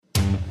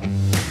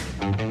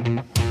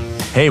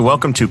Hey,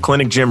 welcome to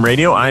Clinic Gym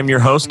Radio. I'm your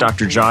host,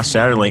 Dr. Josh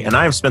Satterley, and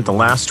I have spent the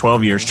last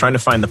 12 years trying to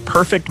find the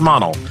perfect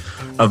model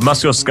of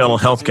musculoskeletal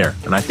healthcare,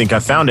 and I think I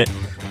found it.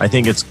 I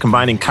think it's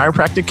combining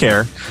chiropractic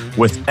care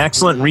with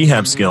excellent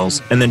rehab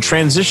skills and then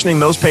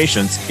transitioning those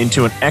patients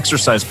into an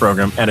exercise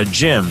program at a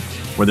gym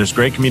where there's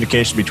great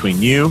communication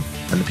between you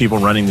and the people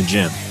running the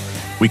gym.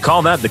 We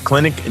call that the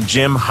Clinic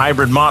Gym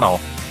Hybrid Model,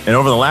 and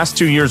over the last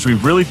 2 years,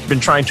 we've really been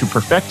trying to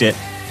perfect it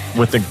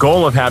with the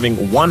goal of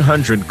having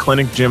 100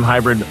 Clinic Gym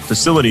Hybrid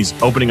facilities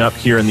opening up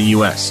here in the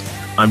U.S.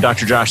 I'm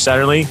Dr. Josh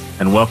Satterley,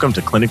 and welcome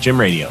to Clinic Gym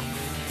Radio.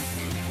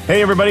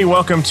 Hey, everybody.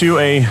 Welcome to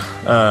a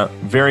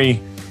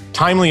very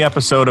timely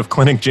episode of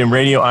Clinic Gym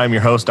Radio. I'm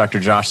your host, Dr.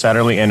 Josh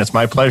Satterley, and it's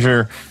my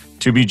pleasure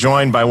to be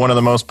joined by one of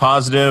the most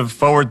positive,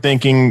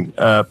 forward-thinking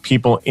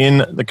people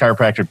in the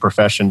chiropractic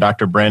profession,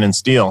 Dr. Brandon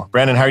Steele.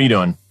 Brandon, how are you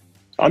doing?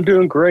 I'm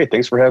doing great.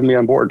 Thanks for having me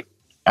on board.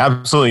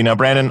 Absolutely. Now,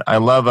 Brandon, I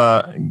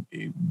love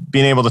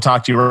being able to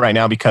talk to you right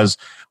now because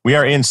we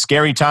are in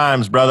scary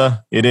times,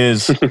 brother. It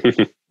is,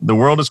 the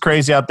world is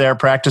crazy out there.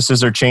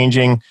 Practices are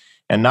changing.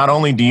 And not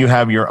only do you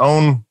have your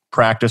own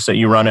practice that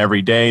you run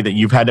every day that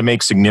you've had to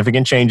make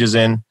significant changes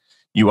in,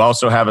 you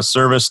also have a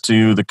service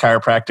to the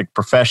chiropractic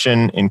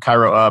profession in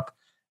ChiroUp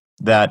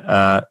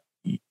that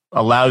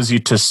allows you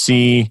to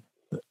see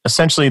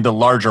essentially the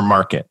larger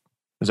market.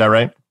 Is that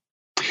right?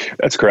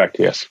 That's correct,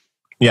 yes.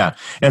 Yeah.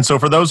 And so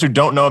for those who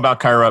don't know about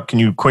ChiroUp, can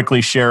you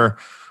quickly share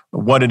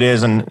what it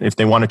is and if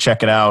they want to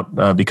check it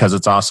out because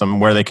it's awesome,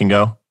 where they can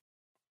go?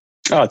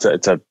 Oh,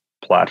 it's a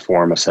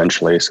platform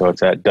essentially. So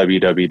it's at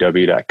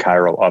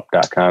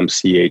www.chiroup.com,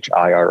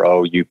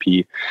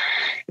 CHIROUP.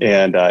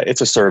 And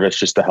it's a service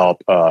just to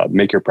help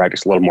make your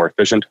practice a little more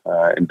efficient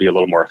and be a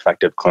little more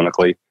effective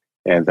clinically.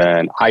 And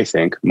then I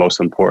think most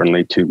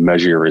importantly to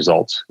measure your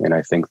results. And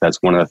I think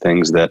that's one of the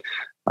things that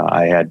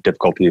I had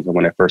difficulty even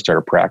when I first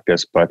started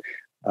practice. But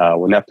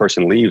when that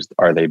person leaves,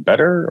 are they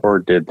better or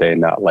did they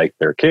not like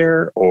their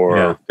care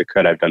or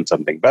could I have done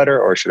something better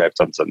or should I have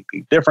done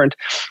something different?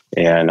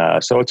 And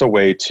so it's a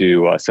way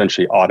to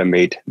essentially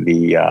automate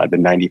the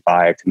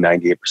 95 to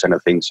 98%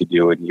 of things you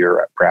do in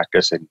your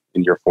practice and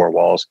in your four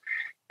walls.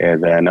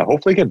 And then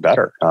hopefully get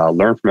better,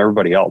 learn from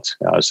everybody else.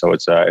 So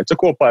it's a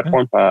cool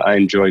platform. I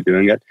enjoy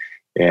doing it.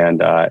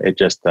 And it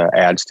just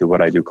adds to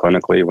what I do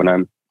clinically when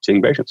I'm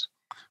seeing patients.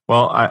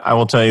 Well, I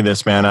will tell you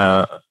this,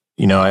 man.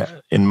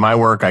 In my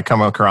work, I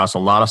come across a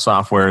lot of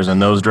softwares and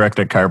those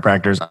directed at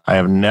chiropractors. I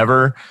have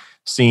never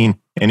seen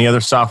any other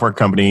software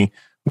company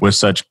with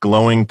such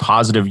glowing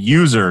positive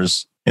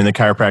users in the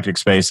chiropractic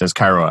space as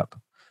ChiroUp.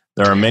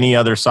 There are many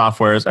other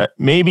softwares.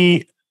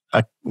 Maybe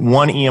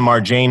one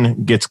EMR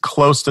Jane gets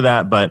close to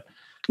that, but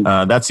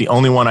that's the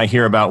only one I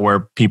hear about where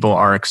people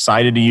are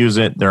excited to use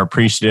it. They're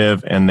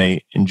appreciative and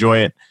they enjoy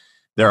it.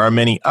 There are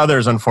many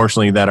others,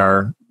 unfortunately, that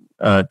are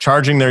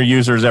charging their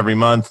users every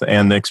month,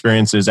 and the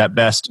experience is at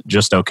best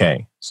just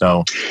okay.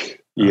 So,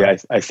 yeah,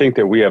 I think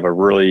that we have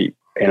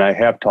and I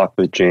have talked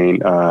with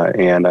Jane,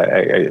 and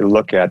I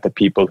look at the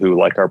people who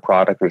like our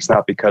product, and it's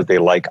not because they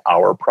like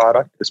our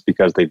product, it's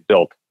because they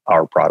built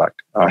our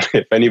product.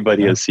 If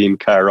anybody has seen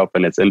ChiroUp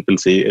in its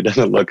infancy, it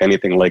doesn't look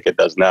anything like it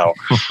does now.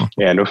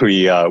 And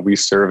we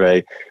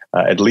survey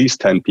at least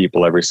 10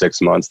 people every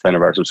 6 months, 10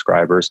 of our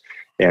subscribers,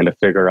 and to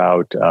figure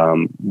out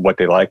what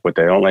they like, what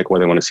they don't like, what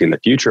they want to see in the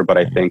future. But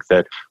I think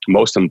that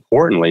most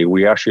importantly,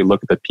 we actually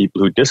look at the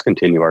people who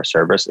discontinue our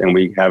service and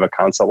we have a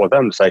consult with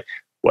them to say,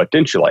 what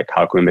didn't you like?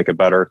 How can we make it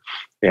better?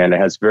 And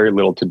it has very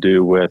little to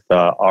do with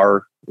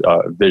our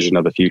vision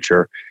of the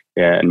future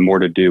and more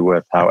to do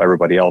with how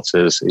everybody else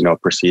is,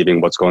 perceiving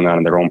what's going on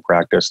in their own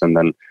practice and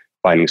then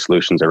finding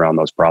solutions around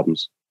those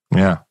problems.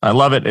 Yeah, I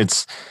love it.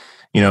 It's,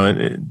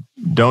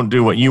 don't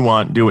do what you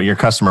want, do what your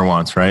customer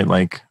wants, right?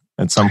 Like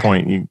at some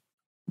point you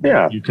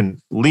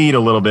can lead a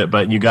little bit,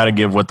 but you got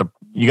to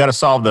you got to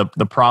solve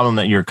the problem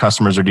that your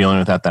customers are dealing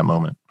with at that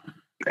moment.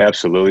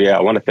 Absolutely. Yeah.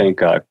 I want to thank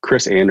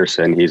Chris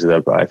Anderson. He's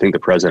I think the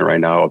president right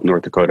now of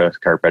North Dakota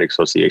Chiropractic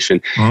Association.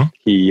 Mm-hmm.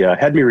 He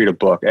had me read a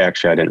book.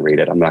 Actually, I didn't read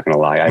it. I'm not going to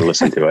lie. I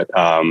listened to it.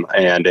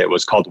 And it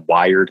was called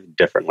Wired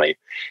Differently.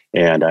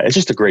 And it's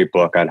just a great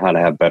book on how to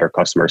have better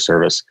customer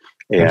service.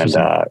 And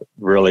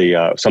really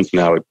something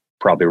I would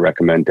probably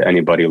recommend to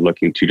anybody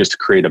looking to just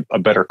create a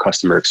better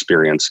customer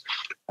experience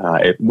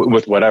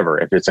with whatever,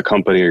 if it's a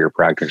company or your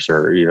practice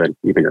or even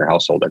your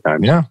household at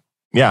times. Yeah.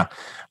 Yeah.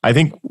 I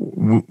think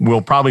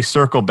we'll probably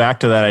circle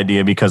back to that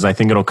idea because I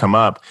think it'll come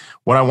up.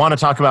 What I want to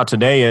talk about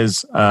today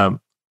is, let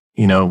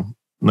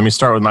me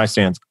start with my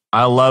stance.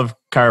 I love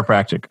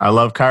chiropractic. I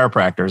love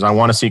chiropractors. I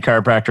want to see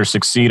chiropractors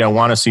succeed. I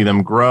want to see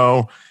them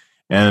grow.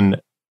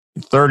 And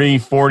 30,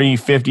 40,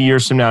 50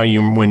 years from now,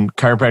 when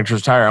chiropractors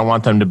retire, I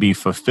want them to be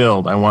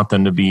fulfilled. I want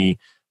them to be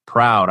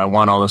proud. I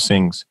want all those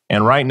things.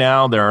 And right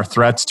now, there are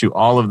threats to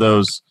all of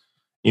those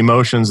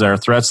emotions. There are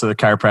threats to the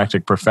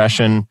chiropractic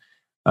profession.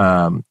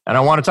 And I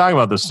want to talk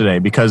about this today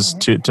because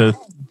to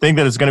think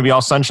that it's going to be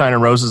all sunshine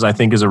and roses, I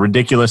think is a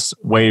ridiculous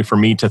way for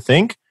me to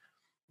think.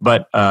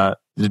 But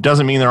it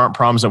doesn't mean there aren't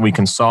problems that we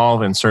can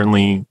solve and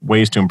certainly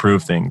ways to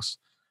improve things.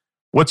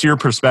 what's your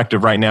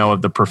perspective right now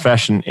of the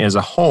profession as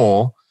a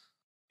whole?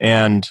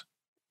 And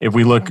if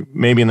we look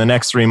maybe in the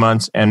next 3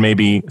 months and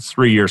maybe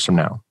 3 years from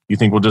now, you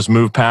think we'll just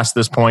move past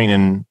this point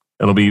and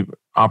it'll be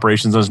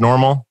operations as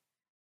normal?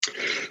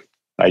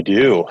 I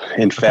do.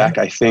 In fact,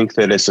 I think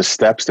that it's the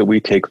steps that we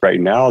take right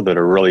now that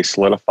are really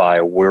solidify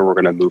where we're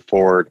going to move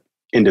forward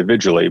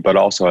individually, but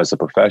also as a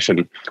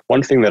profession.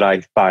 One thing that I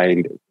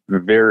find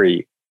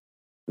very,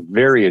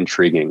 very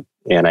intriguing,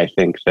 and I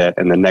think that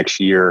in the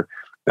next year,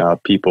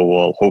 people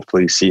will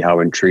hopefully see how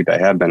intrigued I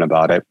have been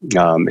about it,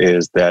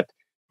 is that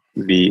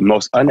the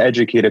most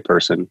uneducated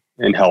person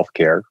in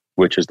healthcare,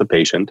 which is the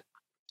patient,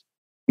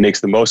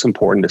 makes the most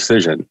important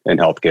decision in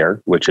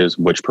healthcare, which is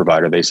which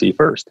provider they see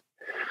first.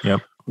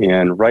 Yep.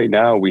 And right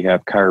now we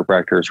have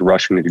chiropractors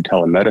rushing into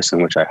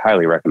telemedicine, which I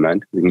highly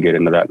recommend. We can get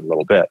into that in a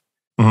little bit.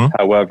 Mm-hmm.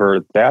 However,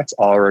 that's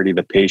already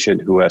the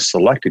patient who has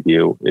selected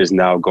you is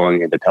now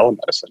going into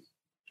telemedicine.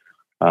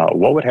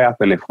 What would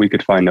happen if we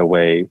could find a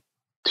way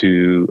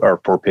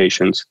for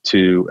patients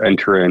to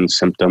enter in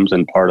symptoms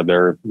and part of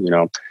their,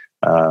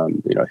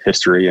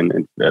 history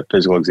and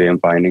physical exam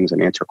findings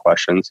and answer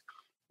questions,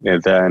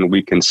 and then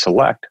we can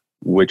select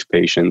which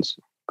patients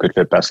could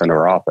fit best into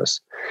our office.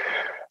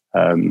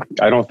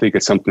 I don't think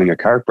it's something a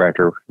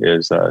chiropractor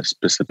is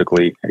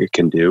specifically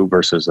can do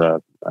versus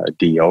a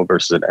DO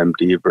versus an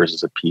MD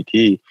versus a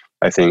PT.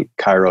 I think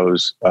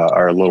chiros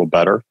are a little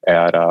better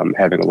at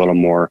having a little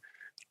more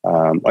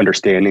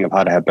understanding of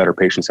how to have better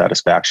patient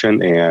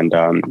satisfaction. And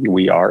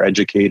we are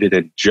educated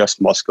in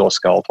just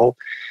musculoskeletal.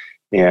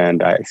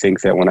 And I think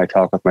that when I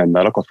talk with my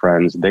medical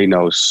friends, they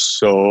know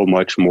so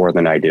much more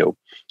than I do.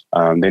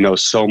 They know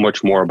so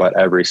much more about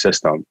every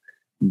system.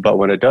 But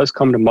when it does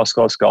come to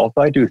musculoskeletal,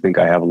 I do think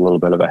I have a little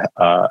bit of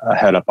a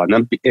head up on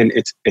them. And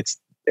it's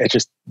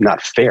just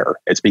not fair.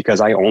 It's because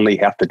I only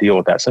have to deal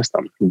with that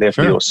system. They have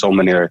to deal with so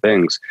many other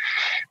things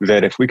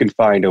that if we can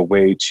find a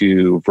way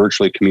to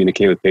virtually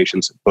communicate with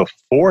patients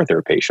before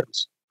they're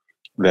patients,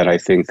 then I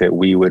think that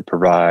we would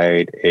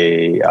provide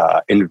a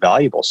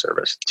invaluable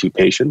service to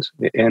patients.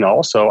 And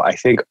also, I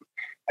think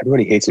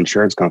everybody hates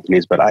insurance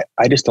companies, but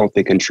I just don't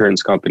think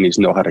insurance companies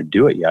know how to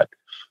do it yet.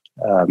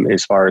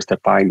 As far as to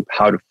find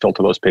how to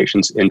filter those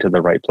patients into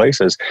the right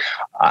places.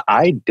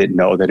 I didn't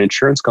know that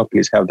insurance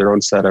companies have their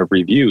own set of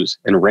reviews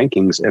and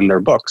rankings in their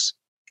books.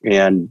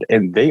 And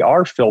they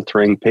are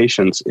filtering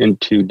patients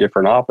into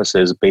different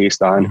offices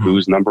based on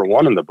who's number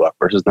one in the book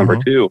versus number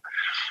two.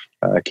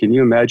 Can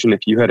you imagine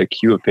if you had a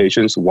queue of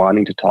patients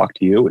wanting to talk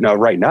to you? Now,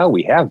 right now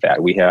we have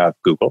that. We have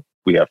Google,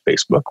 we have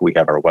Facebook, we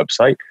have our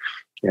website,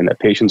 and the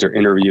patients are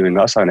interviewing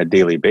us on a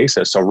daily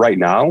basis. So right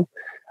now,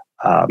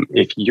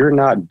 if you're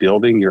not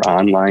building your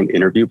online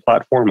interview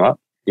platform up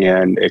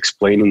and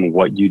explaining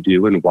what you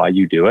do and why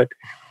you do it,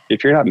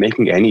 if you're not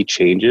making any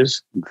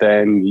changes,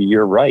 then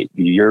you're right.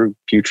 Your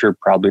future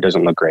probably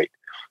doesn't look great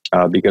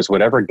because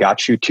whatever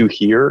got you to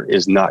here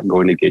is not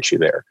going to get you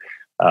there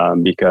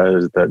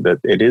because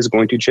it is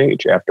going to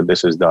change after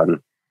this is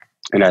done.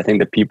 And I think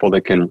the people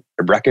that can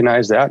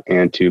recognize that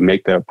and to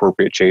make the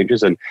appropriate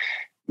changes and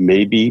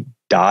maybe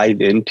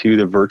dive into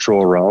the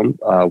virtual realm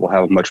will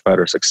have much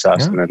better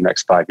success in the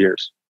next 5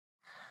 years.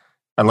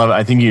 I love it.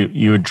 I think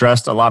you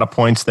addressed a lot of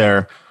points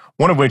there.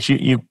 One of which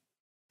you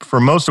for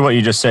most of what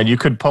you just said, you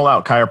could pull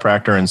out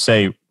chiropractor and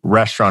say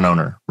restaurant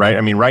owner, right?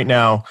 I mean, right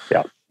now,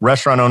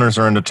 restaurant owners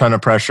are under a ton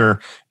of pressure.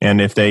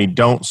 And if they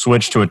don't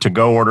switch to a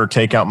to-go order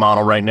takeout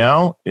model right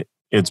now,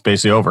 it's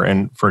basically over.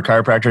 And for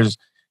chiropractors,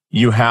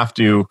 you have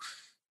to,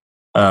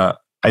 I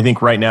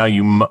think right now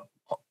you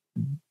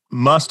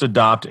must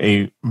adopt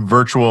a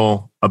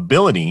virtual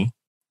ability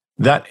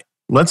that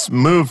let's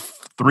move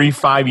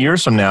 3-5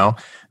 years from now,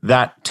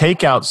 that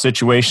takeout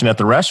situation at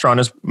the restaurant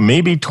is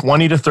maybe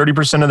 20 to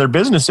 30% of their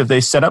business if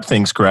they set up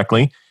things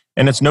correctly.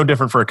 And it's no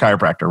different for a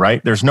chiropractor,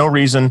 right? There's no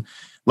reason.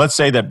 Let's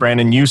say that,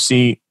 Brandon, you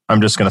see,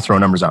 I'm just going to throw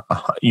numbers out.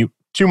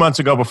 2 months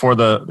ago before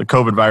the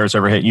COVID virus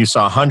ever hit, you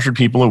saw 100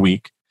 people a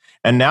week.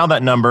 And now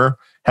that number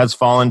has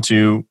fallen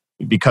to,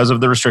 because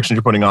of the restrictions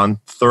you're putting on,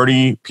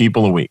 30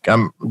 people a week.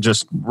 I'm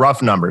just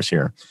rough numbers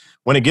here.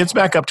 When it gets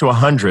back up to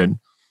 100,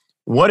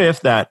 what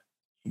if that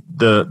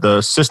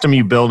the system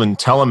you build in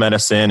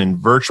telemedicine and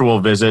virtual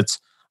visits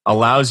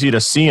allows you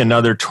to see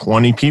another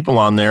 20 people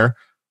on there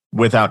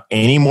without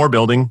any more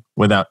building,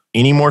 without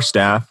any more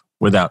staff,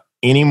 without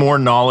any more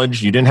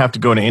knowledge? You didn't have to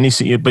go to any,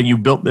 but you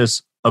built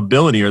this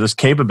ability or this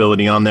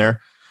capability on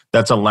there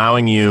that's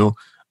allowing you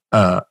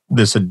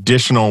this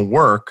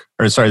additional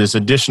this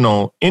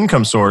additional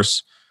income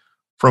source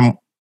from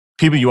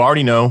people you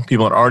already know,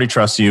 people that already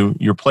trust you.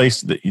 Your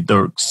place,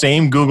 the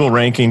same Google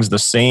rankings, the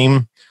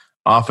same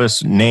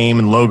office name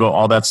and logo,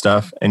 all that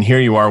stuff. And here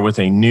you are with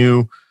a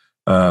new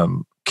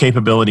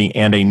capability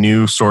and a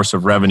new source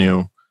of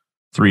revenue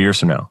 3 years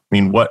from now. I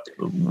mean,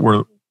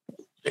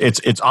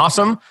 it's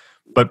awesome,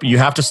 but you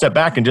have to step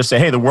back and just say,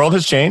 hey, the world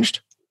has changed.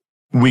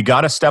 We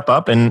got to step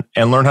up and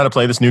learn how to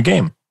play this new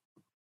game.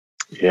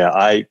 Yeah,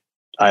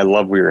 I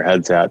love where your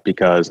head's at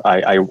because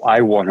I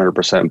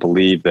 100%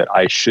 believe that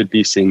I should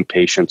be seeing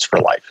patients for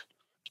life.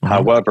 Mm-hmm.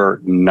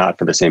 However, not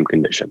for the same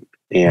condition.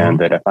 And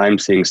that if I'm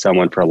seeing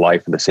someone for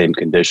life with the same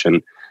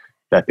condition,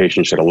 that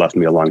patient should have left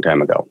me a long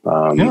time ago.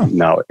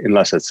 Now,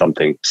 unless it's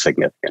something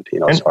significant,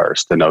 as far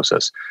as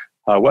stenosis.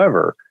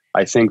 However,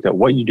 I think that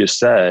what you just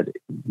said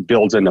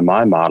builds into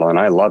my model, and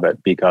I love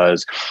it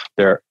because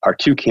there are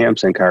two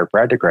camps in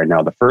chiropractic right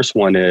now. The first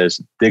one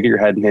is dig your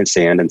head in the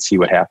sand and see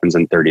what happens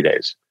in 30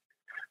 days.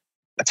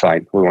 That's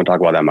fine. We won't talk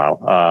about that model.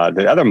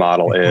 The other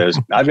model is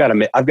I've got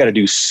to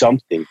do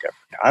something different.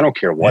 I don't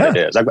care what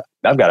it is.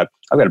 I've got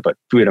to put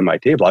food on my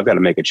table. I've got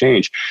to make a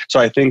change. So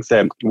I think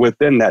that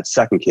within that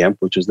second camp,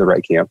 which is the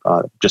right camp,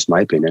 just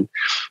my opinion,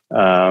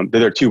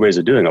 there are two ways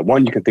of doing it.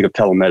 One, you can think of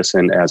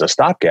telemedicine as a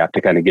stopgap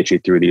to kind of get you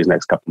through these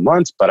next couple of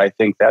months, but I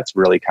think that's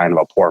really kind of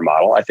a poor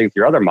model. I think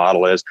your other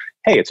model is,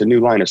 hey, it's a new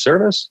line of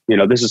service.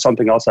 This is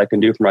something else I can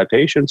do for my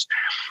patients.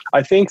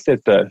 I think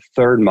that the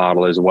third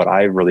model is what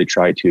I really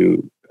try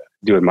to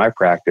do in my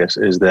practice,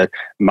 is that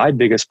my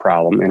biggest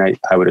problem, and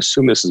I would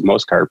assume this is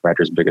most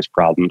chiropractors' biggest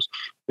problems,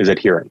 is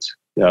adherence.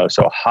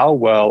 So how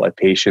well a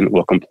patient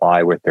will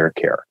comply with their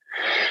care.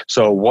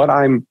 So what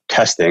I'm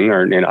testing,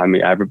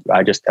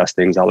 I just test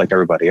things out like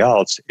everybody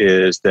else,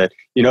 is that,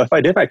 if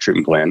I did my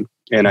treatment plan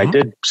and I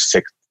did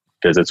 6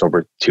 visits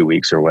over 2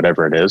 weeks or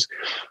whatever it is,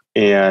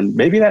 and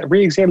maybe that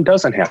re-exam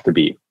doesn't have to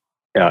be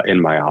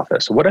in my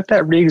office. What if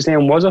that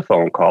re-exam was a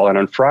phone call, and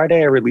on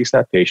Friday I release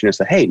that patient and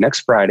say, hey,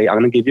 next Friday I'm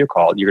going to give you a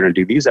call. You're going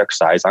to do these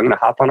exercises. I'm going to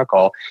hop on a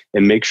call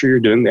and make sure you're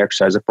doing the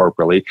exercise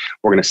appropriately.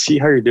 We're going to see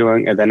how you're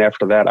doing, and then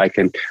after that I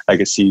can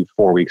see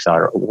 4 weeks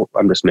out. Or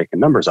I'm just making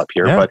numbers up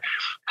here, but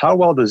how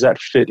well does that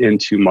fit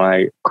into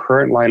my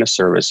current line of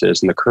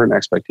services and the current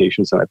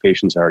expectations that my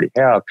patients already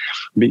have?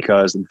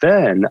 Because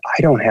then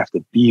I don't have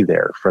to be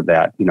there for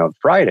that.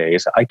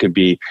 Fridays I could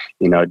be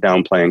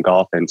down playing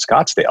golf in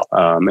Scottsdale.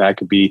 I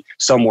could be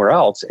somewhere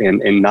else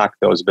and knock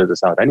those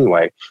visits out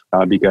anyway,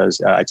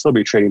 because I'd still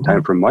be trading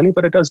time for money,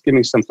 but it does give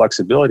me some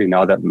flexibility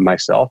now that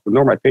myself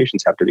nor my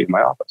patients have to be in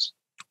my office.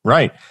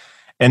 Right.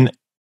 And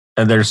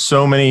there's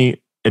so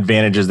many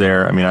advantages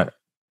there. I mean,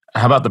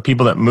 how about the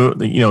people that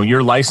move,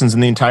 you're licensed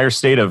in the entire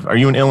state of, are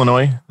you in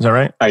Illinois? Is that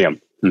right? I am.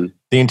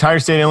 The entire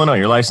state of Illinois,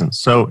 you're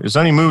licensed. So if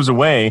somebody moves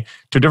away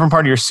to a different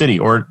part of your city,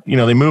 or,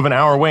 they move an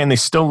hour away and they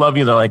still love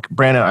you. They're like,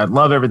 Brandon, I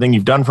love everything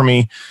you've done for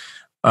me.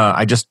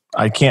 I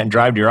can't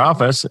drive to your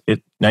office.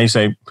 Now you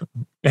say,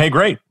 hey,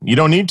 great. You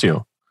don't need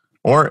to.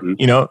 Or,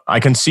 I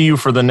can see you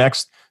for the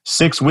next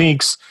 6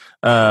 weeks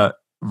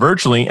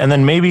virtually. And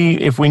then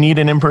maybe if we need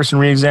an in-person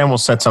re-exam, we'll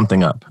set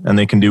something up and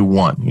they can do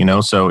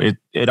one, so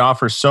it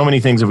offers so many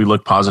things if we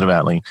look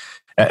positively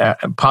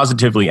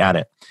at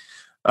it.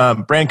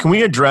 Brand, can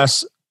we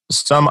address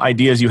some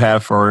ideas you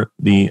have for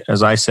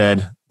as I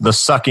said, the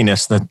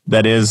suckiness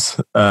that is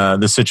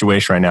the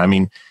situation right now? I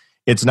mean,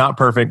 it's not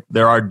perfect.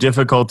 There are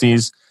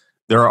difficulties.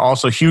 There are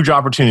also huge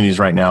opportunities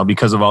right now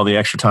because of all the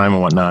extra time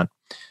and whatnot.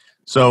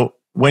 So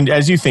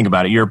as you think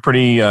about it, you're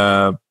pretty,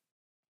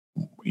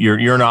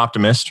 you're an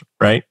optimist,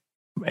 right?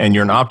 And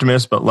you're an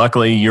optimist, but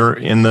luckily you're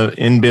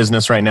in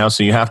business right now.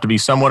 So you have to be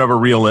somewhat of a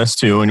realist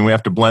too. And we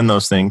have to blend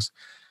those things.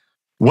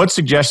 What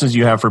suggestions do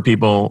you have for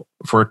people,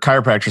 for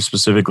chiropractors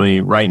specifically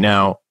right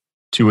now,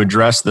 to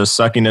address the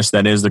suckiness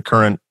that is the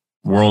current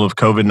world of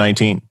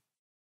COVID-19?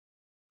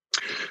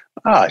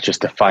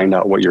 Just to find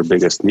out what your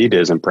biggest need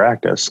is in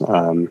practice.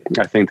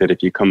 I think that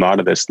if you come out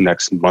of this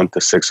next month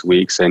to 6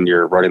 weeks and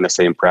you're running the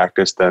same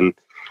practice, then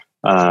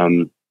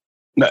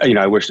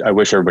I wish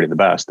everybody the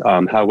best.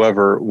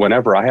 However,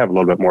 whenever I have a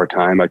little bit more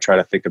time, I try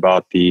to think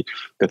about the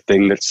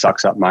thing that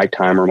sucks up my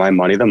time or my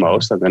money the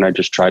most, and then I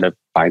just try to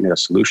find a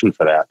solution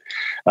for that.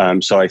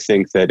 So I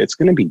think that it's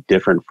going to be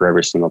different for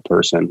every single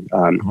person.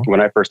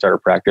 When I first started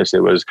practice,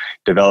 it was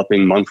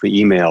developing monthly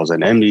emails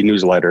and MD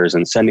newsletters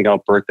and sending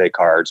out birthday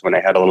cards when I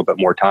had a little bit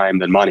more time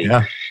than money.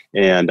 Yeah.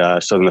 And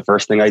so then the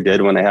first thing I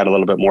did when I had a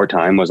little bit more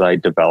time was I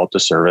developed a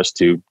service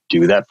to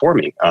do that for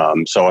me.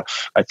 So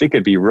I think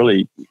it'd be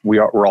really,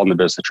 we're all in the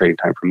business of trading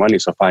time for money.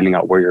 So finding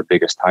out where your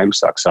biggest time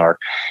sucks are.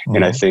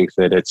 And I think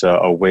that it's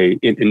a way,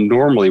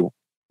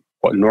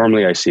 what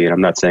normally I see, and I'm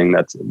not saying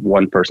that's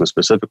one person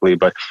specifically,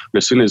 but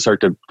as soon as they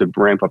start to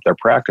ramp up their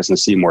practice and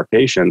see more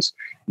patients,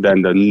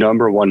 then the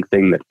number one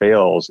thing that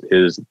fails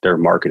is their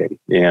marketing.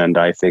 And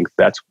I think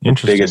that's the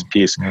biggest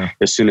piece. Yeah.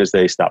 As soon as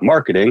they stop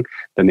marketing,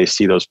 then they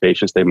see those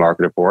patients they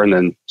marketed for. And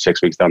then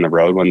 6 weeks down the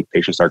road, when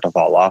patients start to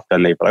fall off,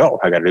 then they're like, oh,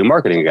 I got to do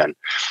marketing again.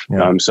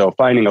 Yeah. So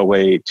finding a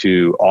way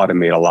to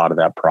automate a lot of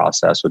that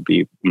process would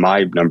be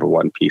my number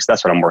one piece.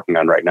 That's what I'm working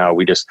on right now.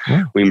 We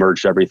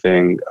merged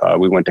everything.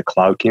 We went to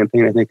Cloud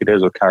Campaign, I think it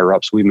is, with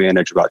ChiroUps. We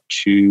manage about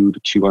 200 to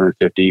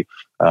 250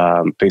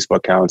 Facebook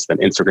accounts, then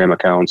Instagram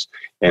accounts,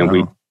 and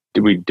we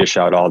dish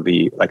out all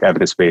the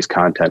evidence-based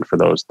content for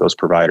those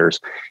providers.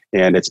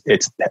 And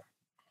it's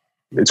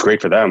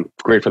great for them,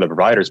 great for the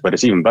providers, but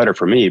it's even better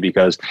for me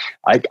because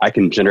I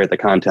can generate the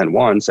content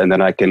once and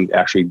then I can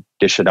actually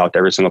dish it out to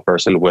every single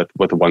person with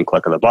one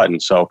click of the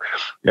button. So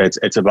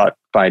it's about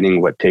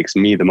finding what takes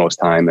me the most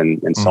time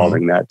and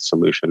solving that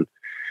solution.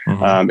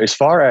 As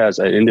far as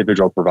an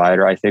individual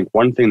provider, I think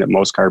one thing that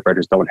most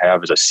chiropractors don't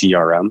have is a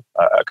CRM,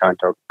 a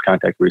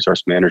contact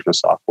resource management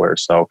software.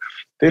 So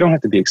they don't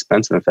have to be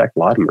expensive. In fact, a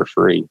lot of them are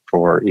free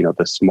for,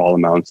 the small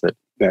amounts that,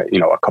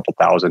 a couple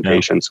thousand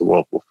patients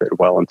will fit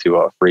well into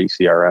a free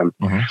CRM.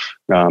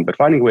 But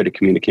finding a way to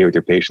communicate with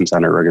your patients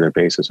on a regular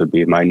basis would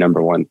be my number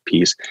one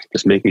piece.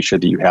 Just making sure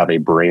that you have a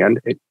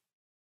brand.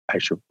 I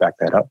should back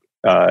that up.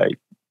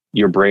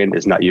 Your brand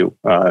is not you.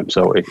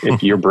 So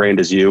if your brand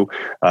is you,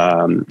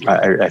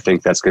 I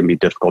think that's going to be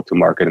difficult to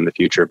market in the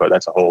future, but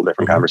that's a whole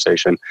different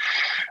conversation.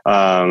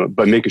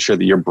 But making sure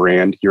that your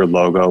brand, your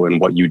logo,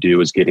 and what you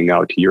do is getting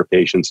out to your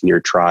patients and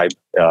your tribe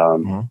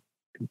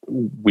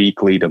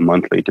weekly to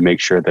monthly to make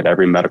sure that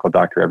every medical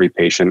doctor, every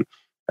patient,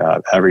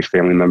 every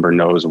family member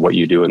knows what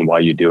you do and why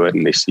you do it,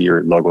 and they see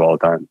your logo all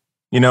the time.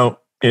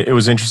 It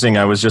was interesting.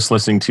 I was just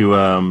listening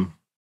to...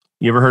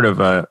 you ever heard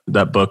of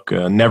that book,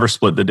 Never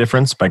Split the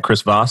Difference by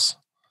Chris Voss?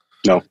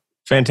 No.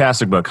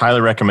 Fantastic book. Highly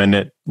recommend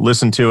it.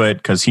 Listen to it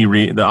because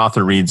the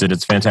author reads it.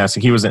 It's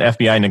fantastic. He was an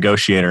FBI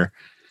negotiator.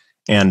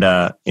 And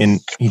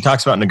he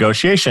talks about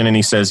negotiation, and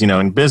he says,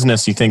 in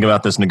business, you think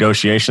about this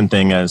negotiation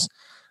thing as,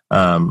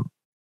 Brandon,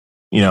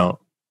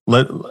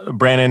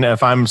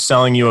 if I'm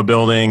selling you a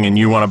building and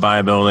you want to buy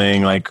a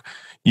building, like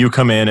you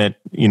come in at,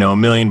 $1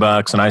 million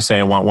and I say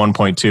I want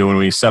 1.2 and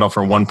we settle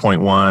for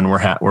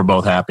 1.1, we're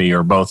both happy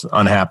or both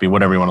unhappy,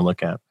 whatever you want to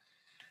look at.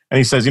 And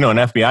he says, in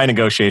FBI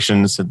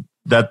negotiations,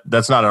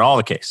 that's not at all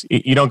the case.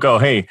 You don't go,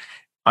 hey,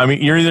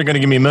 you're either going to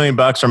give me $1 million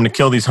or I'm going to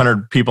kill these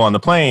 100 people on the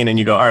plane. And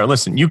you go, all right,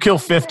 listen, you kill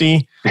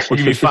 50, we'll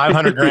give you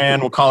 500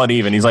 grand, we'll call it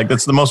even. He's like,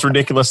 that's the most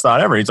ridiculous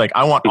thought ever. He's like,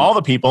 I want all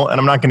the people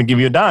and I'm not going to give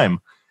you a dime.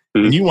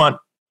 And you want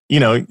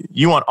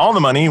all the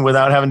money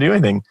without having to do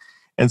anything.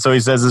 And so he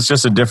says it's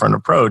just a different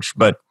approach.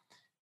 But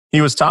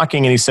he was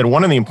talking and he said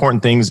one of the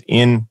important things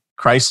in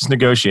crisis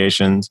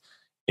negotiations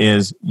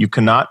is you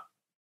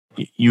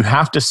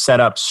have to set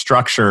up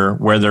structure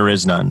where there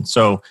is none.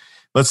 So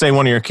let's say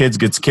one of your kids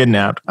gets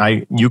kidnapped.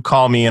 You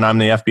call me and I'm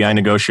the FBI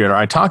negotiator.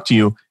 I talk to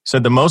you.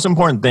 Said the most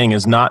important thing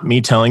is not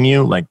me telling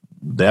you like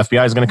the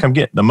FBI is going to come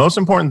get. The most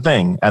important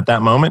thing at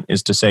that moment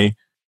is to say,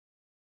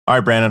 all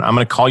right, Brandon, I'm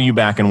going to call you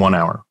back in 1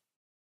 hour.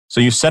 So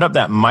you set up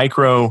that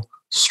micro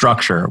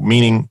structure,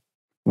 meaning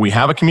we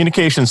have a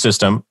communication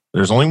system.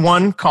 There's only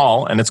one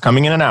call and it's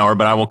coming in an hour,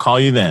 but I will call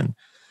you then.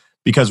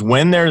 Because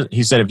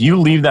he said, if you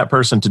leave that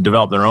person to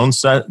develop their own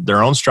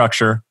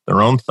structure,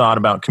 their own thought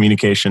about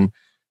communication,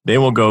 they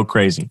will go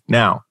crazy.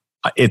 Now,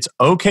 it's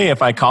okay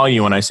if I call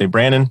you and I say,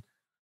 Brandon,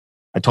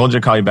 I told you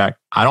to call you back.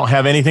 I don't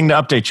have anything to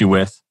update you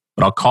with,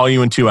 but I'll call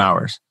you in 2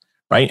 hours,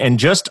 right? And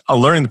just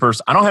alerting the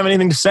person, I don't have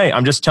anything to say.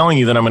 I'm just telling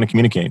you that I'm going to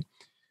communicate.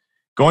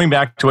 Going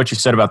back to what you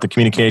said about the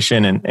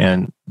communication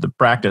and the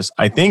practice,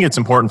 I think it's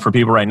important for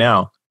people right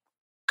now,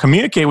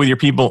 communicate with your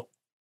people.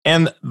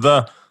 And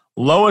the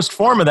lowest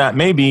form of that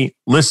may be,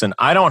 listen,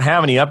 I don't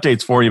have any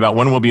updates for you about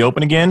when we'll be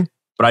open again,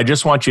 but I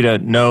just want you to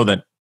know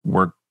that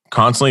we're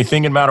constantly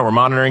thinking about it, we're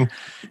monitoring,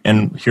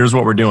 and here's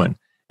what we're doing.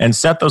 And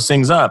set those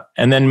things up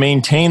and then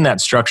maintain that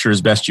structure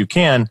as best you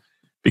can,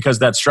 because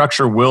that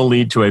structure will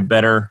lead to a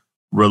better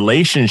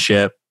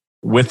relationship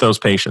with those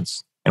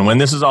patients. And when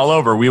this is all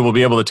over, we will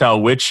be able to tell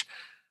which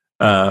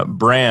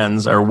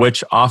brands or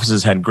which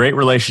offices had great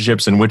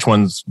relationships and which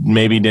ones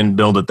maybe didn't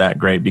build it that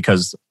great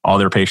because all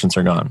their patients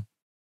are gone.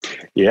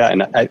 Yeah,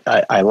 and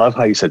I love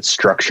how you said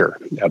structure,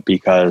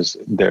 because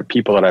there are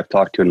people that I've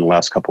talked to in the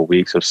last couple of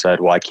weeks have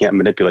said, well, I can't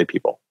manipulate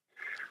people.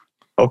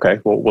 Okay,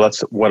 well,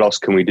 what else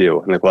can we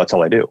do? I'm like, well, that's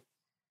all I do.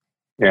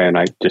 And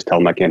I just tell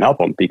them I can't help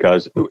them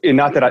because,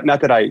 not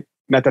that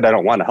I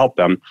don't want to help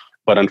them,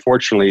 but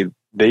unfortunately,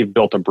 they've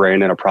built a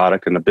brand and a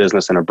product and a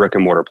business and a brick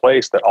and mortar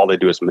place that all they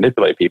do is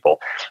manipulate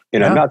people.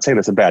 And I'm not saying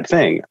that's a bad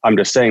thing. I'm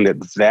just saying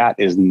that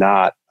is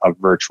not a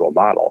virtual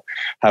model.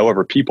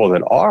 However, people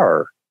that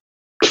are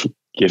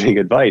giving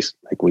advice,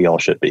 like we all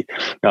should be,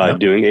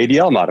 doing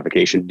ADL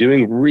modification,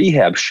 doing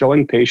rehab,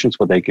 showing patients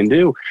what they can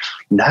do.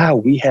 Now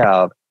we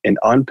have an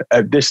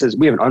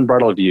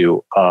unbridled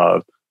view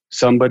of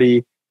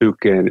somebody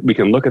we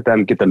can look at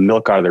them, get the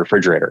milk out of the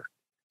refrigerator.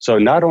 So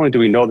not only do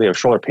we know they have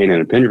shoulder pain and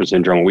impingement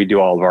syndrome, and we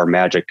do all of our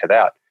magic to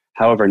that.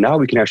 However, now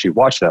we can actually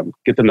watch them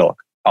get the milk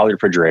out of the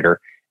refrigerator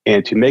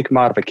and to make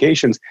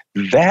modifications.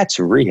 That's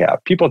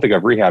rehab. People think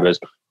of rehab as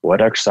what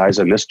exercise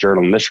in this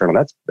journal and this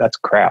journal. That's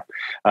crap.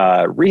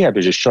 Rehab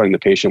is just showing the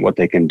patient what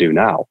they can do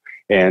now.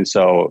 And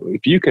so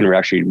if you can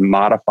actually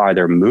modify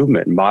their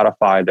movement,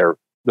 modify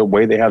the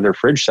way they have their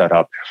fridge set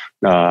up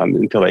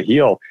until they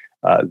heal,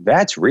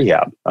 that's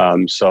rehab.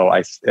 So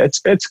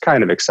it's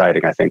kind of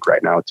exciting, I think,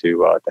 right now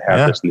to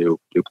have this new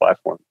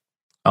platform.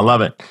 I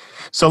love it.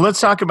 So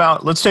let's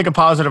take a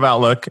positive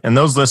outlook, and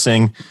those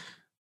listening,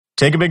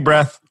 take a big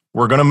breath.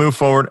 We're going to move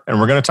forward,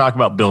 and we're going to talk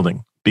about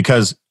building,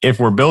 because if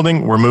we're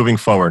building, we're moving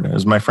forward.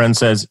 As my friend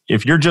says,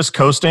 if you're just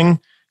coasting,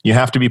 you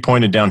have to be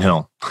pointed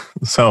downhill.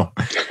 So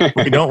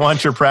we don't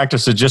want your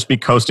practice to just be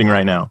coasting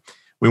right now.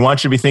 We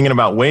want you to be thinking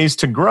about ways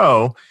to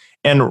grow.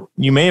 And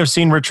you may have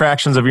seen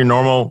retractions of your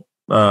normal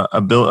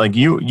ability. Like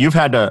you've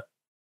had to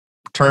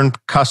turn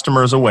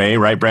customers away,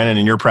 right, Brandon,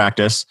 in your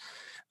practice,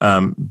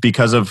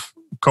 because of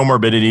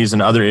comorbidities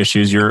and other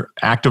issues. You're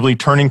actively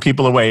turning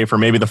people away for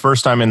maybe the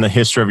first time in the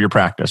history of your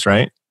practice,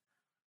 right?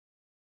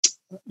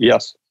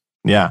 Yes.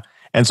 Yeah.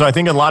 And so I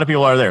think a lot of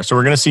people are there. So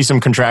we're going to see some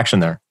contraction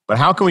there. But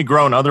how can we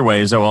grow in other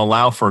ways that will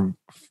allow for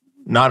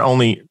not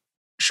only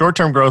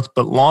short-term growth,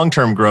 but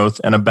long-term growth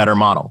and a better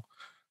model?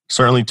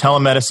 Certainly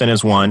telemedicine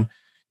is one.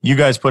 You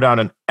guys put out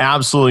an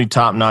absolutely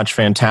top-notch,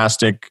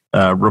 fantastic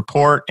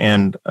report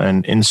and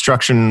an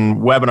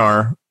instruction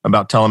webinar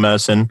about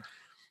telemedicine.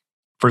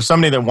 For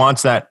somebody that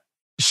wants that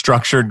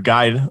structured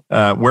guide,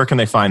 where can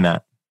they find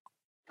that?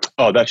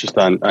 Oh, that's just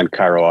on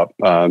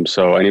ChiroUp.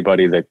 So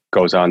anybody that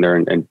goes on there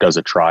and does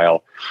a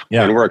trial,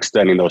 and we're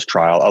extending those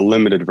trial, a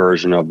limited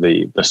version of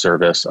the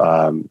service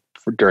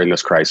during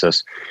this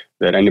crisis,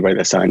 that anybody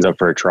that signs up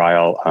for a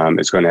trial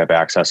is going to have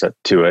access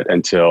to it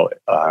until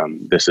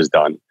this is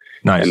done.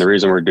 Nice. And the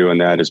reason we're doing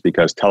that is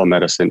because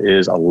telemedicine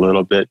is a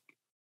little bit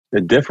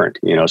different,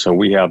 so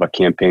we have a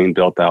campaign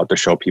built out to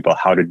show people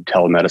how to do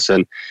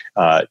telemedicine.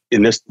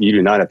 In this, you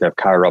do not have to have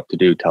ChiroUp to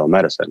do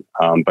telemedicine,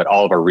 but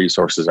all of our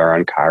resources are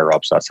on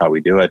ChiroUp, so that's how we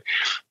do it.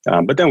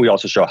 But then we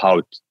also show how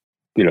to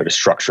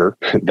structure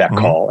that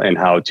call and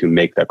how to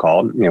make that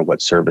call,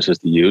 what services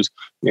to use,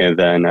 and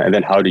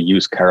then how to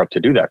use ChiroUp to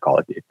do that call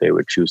if they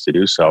would choose to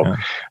do so.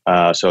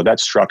 Yeah. So that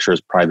structure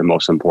is probably the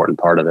most important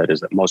part of it, is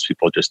that most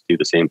people just do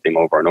the same thing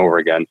over and over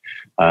again.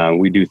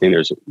 We do think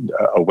there's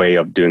a way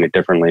of doing it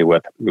differently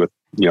with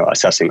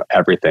assessing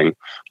everything,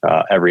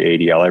 every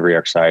ADL, every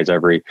exercise,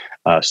 every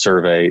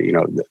survey.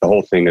 The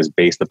whole thing is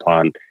based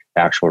upon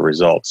actual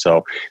results.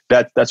 So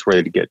that's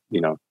where to get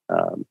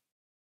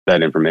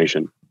that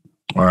information.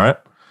 All right.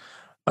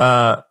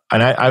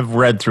 And I've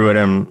read through it,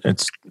 and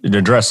it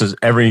addresses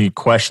every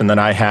question that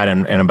I had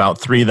and about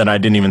 3 that I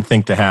didn't even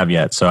think to have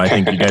yet. So I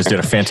think you guys did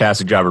a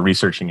fantastic job of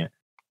researching it.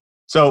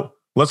 So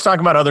let's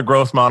talk about other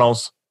growth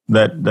models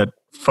that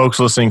folks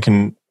listening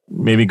can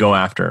maybe go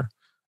after.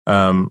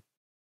 I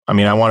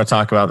want to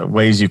talk about the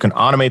ways you can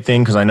automate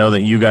things, because I know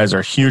that you guys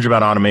are huge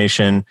about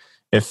automation,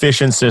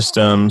 efficient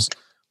systems.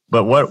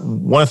 But one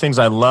of the things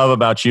I love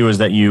about you is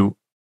that you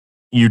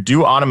do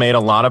automate a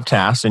lot of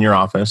tasks in your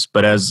office,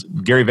 but as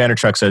Gary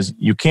Vaynerchuk says,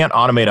 you can't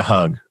automate a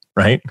hug,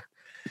 right?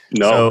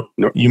 No.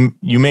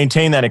 You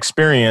maintain that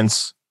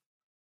experience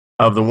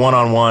of the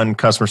one-on-one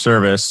customer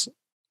service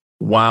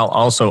while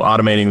also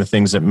automating the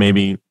things that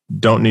maybe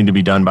don't need to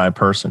be done by a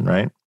person,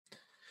 right?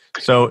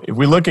 So if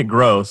we look at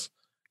growth,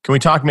 can we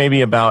talk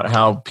maybe about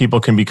how people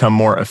can become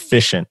more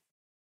efficient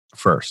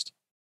first?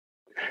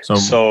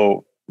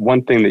 So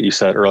one thing that you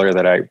said earlier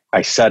that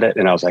I said it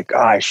and I was like,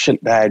 I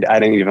shouldn't, I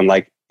didn't even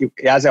like,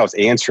 as I was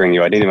answering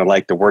you, I didn't even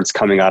like the words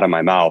coming out of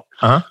my mouth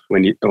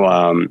when you,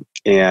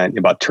 and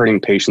about turning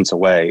patients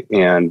away.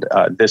 And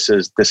this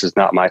is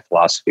not my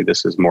philosophy.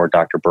 This is more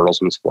Dr.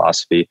 Bertelsman's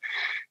philosophy.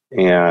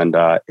 And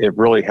it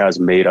really has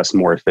made us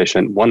more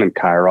efficient. One in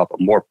ChiroUp,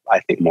 I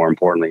think more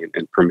importantly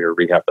in Premier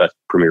Rehab,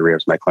 Premier Rehab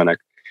is my clinic,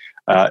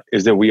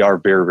 is that we are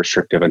very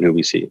restrictive on who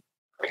we see.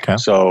 Okay.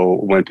 So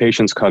when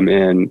patients come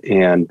in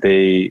and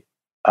they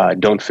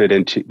don't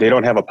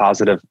have a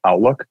positive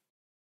outlook,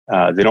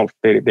 they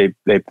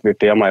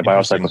fail my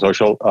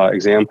biopsychosocial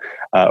exam.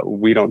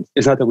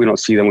 It's not that we don't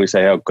see them. We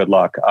say, oh, good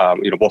luck.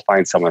 We'll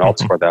find someone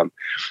else for them.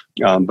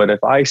 But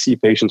if I see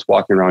patients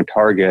walking around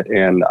Target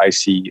and I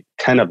see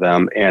 10 of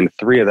them and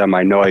 3 of them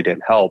I know I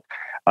didn't help,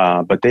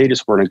 but they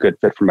just weren't a good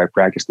fit for my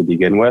practice to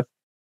begin with,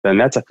 then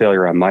that's a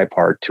failure on my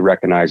part to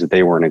recognize that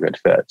they weren't a good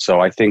fit.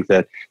 So I think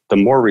that the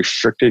more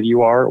restricted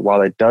you are,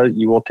 while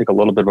you will take a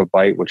little bit of a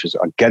bite, which is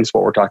against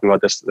what we're talking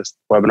about this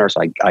webinar.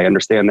 So I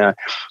understand that,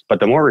 but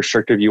the more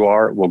restrictive you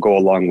are will go a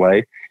long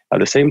way.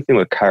 The same thing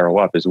with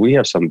ChiroUp is we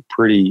have some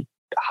pretty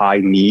high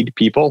need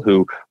people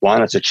who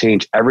want us to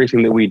change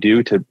everything that we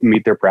do to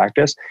meet their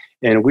practice.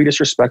 And we just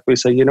respectfully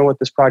say, you know what,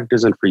 this product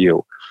isn't for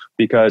you.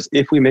 Because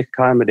if we make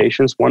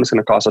accommodations, one, it's going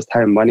to cost us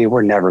time and money.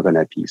 We're never going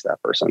to appease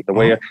that person. The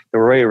way a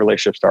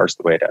relationship starts,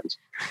 the way it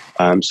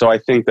ends. So I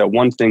think that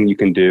one thing you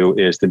can do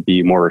is to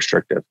be more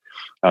restrictive.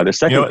 The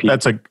second piece,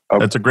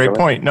 that's a great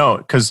point. No,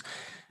 because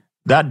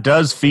that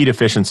does feed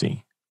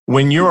efficiency.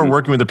 When you are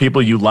working with the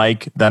people you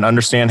like, that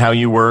understand how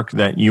you work,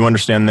 that you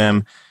understand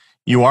them,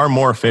 you are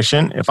more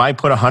efficient. If I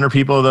put 100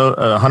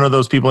 of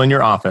those people in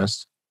your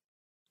office,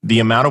 the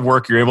amount of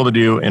work you're able to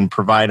do and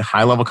provide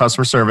high-level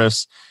customer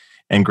service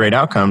and great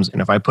outcomes.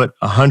 And if I put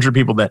 100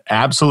 people that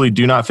absolutely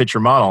do not fit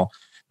your model,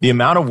 the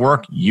amount of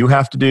work you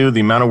have to do,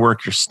 the amount of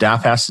work your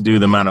staff has to do,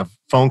 the amount of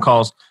phone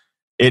calls,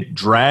 it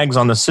drags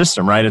on the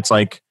system, right? It's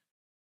like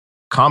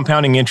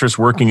compounding interest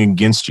working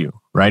against you,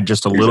 right?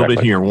 Just a little bit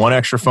here, one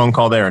extra phone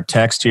call there, a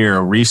text here,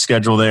 a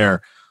reschedule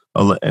there,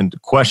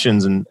 and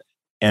questions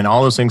and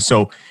all those things.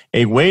 So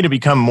a way to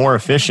become more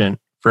efficient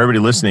for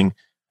everybody listening,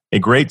 a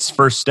great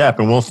first step,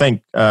 and we'll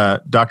thank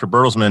Dr.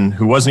 Bertelsman,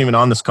 who wasn't even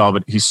on this call,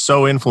 but he's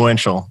so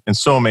influential and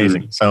so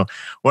amazing. So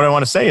what I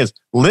want to say is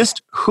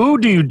list who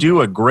do you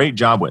do a great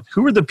job with?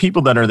 Who are the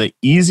people that are the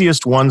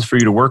easiest ones for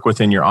you to work with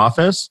in your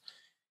office?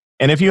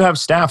 And if you have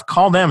staff,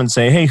 call them and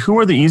say, hey, who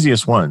are the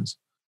easiest ones?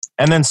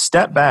 and then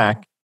step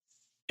back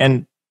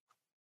and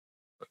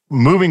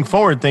moving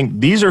forward, think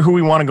these are who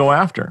we want to go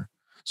after.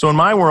 So in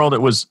my world,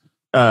 it was,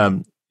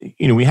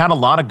 we had a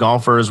lot of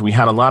golfers, we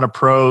had a lot of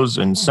pros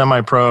and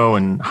semi-pro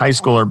and high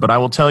schooler, but I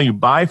will tell you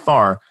by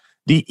far,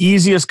 the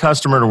easiest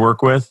customer to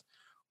work with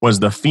was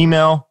the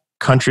female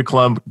country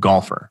club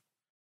golfer.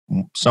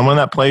 Someone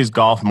that plays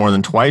golf more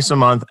than twice a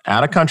month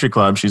at a country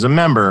club. She's a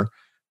member,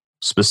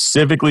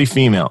 specifically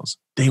females.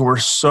 They were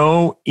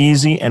so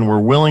easy and were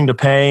willing to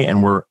pay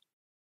and were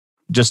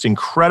just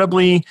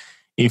incredibly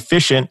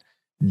efficient.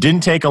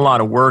 Didn't take a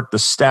lot of work. The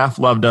staff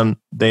loved them.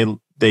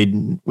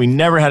 We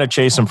never had to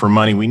chase them for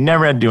money. We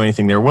never had to do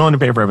anything. They were willing to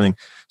pay for everything.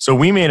 So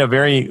we made a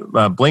very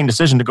blatant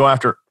decision to go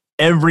after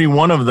every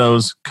one of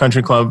those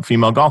country club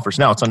female golfers.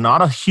 Now, it's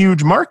not a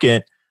huge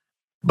market,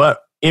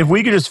 but if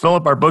we could just fill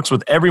up our books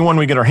with everyone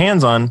we get our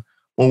hands on,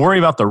 we'll worry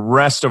about the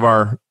rest of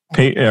our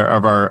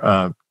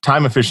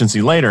time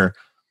efficiency later.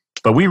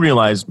 But we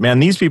realized, man,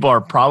 these people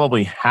are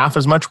probably half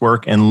as much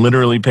work and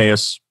literally pay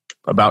us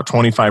about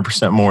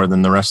 25% more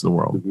than the rest of the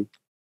world. Mm-hmm.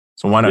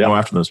 So why not go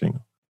after those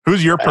people?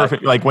 Who's your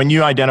perfect, like when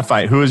you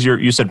identify, who is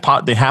you said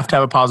they have to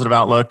have a positive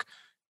outlook.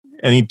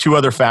 Any two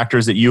other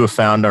factors that you have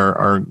found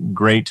are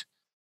great?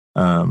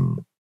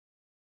 One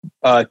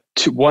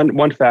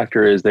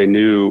factor is they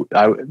knew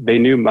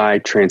my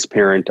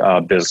transparent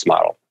business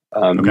model,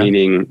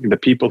 meaning the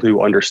people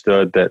who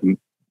understood that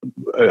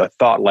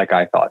thought like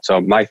I thought. So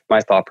my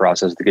thought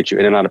process is to get you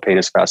in and out of pain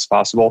as fast as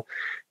possible,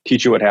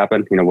 teach you what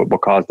happened,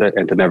 what caused it,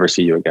 and to never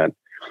see you again.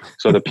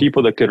 So the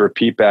people that could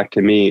repeat back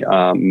to me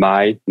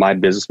my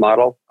business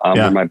model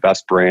were my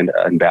best brand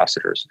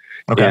ambassadors.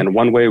 Okay. And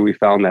one way we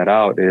found that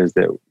out is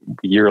that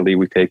yearly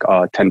we take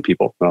 10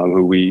 people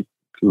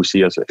who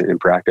see us in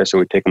practice, and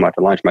we take them out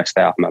to lunch. My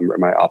staff member,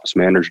 my office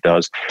manager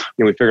does,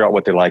 and we figure out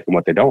what they like and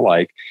what they don't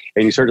like.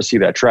 And you start to see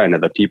that trend of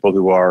the people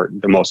who are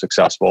the most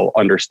successful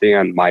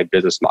understand my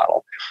business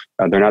model.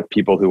 They're not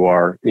people who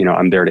are,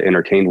 I'm there to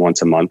entertain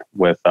once a month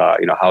with,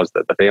 how's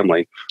the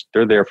family.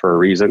 They're there for a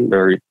reason.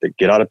 They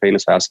get out of pain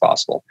as fast as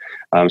possible.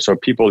 So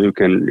people who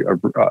can,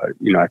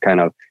 kind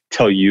of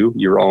tell you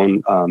your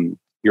own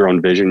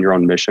vision, your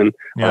own mission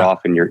are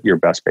often your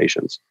best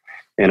patients.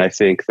 And I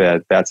think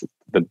that that's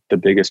the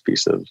biggest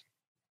piece of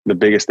the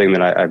biggest thing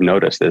that I've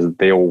noticed is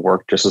they will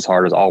work just as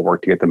hard as I'll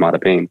work to get them out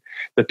of pain.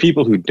 The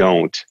people who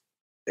don't,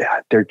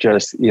 they're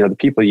just, the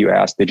people you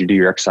ask, did you do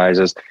your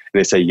exercises? And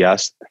they say,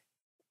 yes.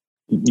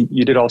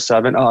 You did all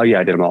 7? Oh yeah,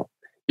 I did them all.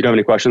 You don't have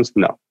any questions?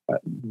 No.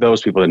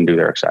 Those people didn't do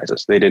their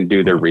exercises. They didn't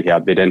do their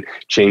rehab. They didn't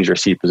change their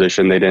seat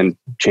position. They didn't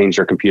change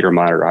their computer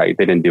monitor height.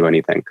 They didn't do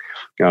anything.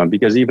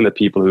 Because even the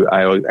people who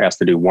I always ask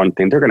to do one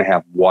thing, they're going to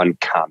have one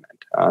comment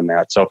on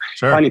that. So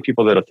finding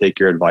people that'll take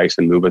your advice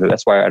and move with it.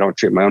 That's why I don't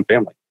treat my own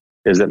family,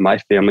 is that my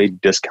family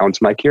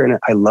discounts my care. And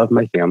I love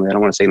my family. I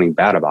don't want to say anything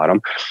bad about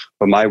them,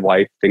 but my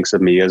wife thinks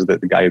of me as the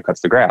guy who cuts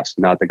the grass,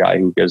 not the guy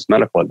who gives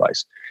medical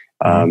advice.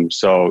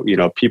 So,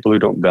 people who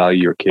don't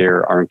value your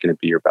care aren't going to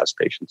be your best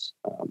patients.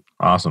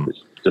 Awesome.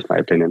 Just my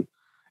opinion.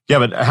 Yeah,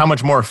 but how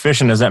much more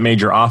efficient has that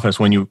made your office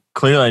when you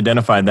clearly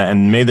identified that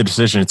and made the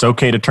decision it's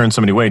okay to turn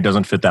somebody away who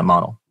doesn't fit that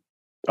model?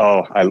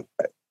 Oh,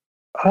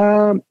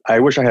 I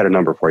wish I had a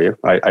number for you.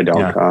 I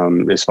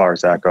don't, as far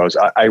as that goes.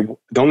 The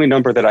only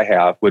number that I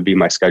have would be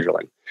my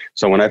scheduling.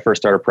 So when I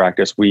first started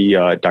practice,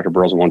 Dr.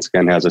 Burles once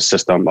again has a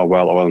system, a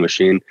well-oiled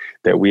machine,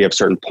 that we have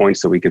certain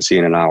points that we can see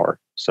in an hour.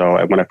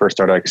 So when I first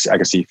started, I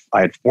could see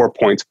I had 4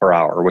 points per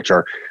hour, which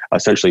are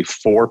essentially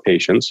 4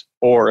 patients.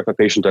 Or if a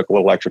patient took a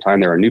little extra time,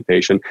 they're a new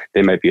patient,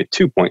 they might be a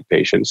 2-point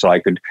patient. So I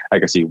could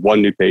see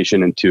 1 new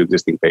patient and 2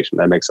 existing patients.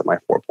 That makes up my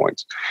 4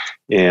 points.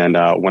 And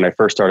when I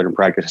first started in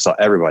practice, I saw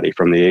everybody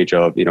from the age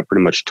of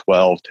pretty much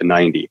 12 to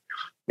 90.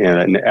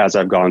 And as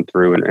I've gone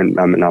through and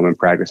I'm now in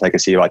practice, I can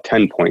see about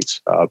 10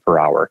 points per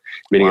hour.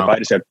 Meaning if I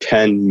just have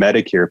 10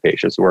 Medicare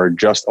patients who are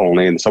just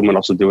only, and someone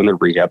else is doing the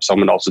rehab,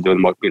 someone else is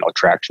doing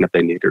traction if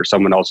they need it, or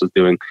someone else is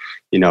doing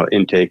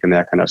intake and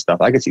that kind of stuff,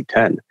 I can see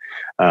 10.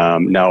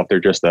 Now, if they're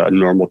just a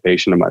normal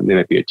patient, they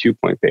might be a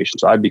 2-point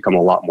patient. So I've become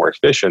a lot more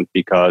efficient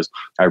because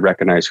I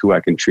recognize who I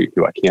can treat,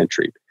 who I can't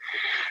treat.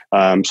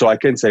 So I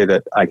can say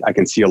that I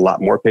can see a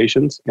lot more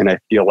patients, and I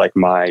feel like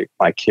my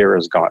care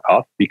has gone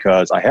up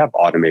because I have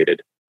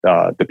automated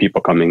the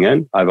people coming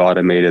in. I've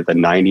automated the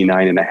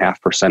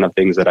 99.5% of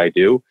things that I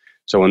do.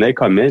 So when they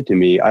come in to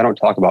me, I don't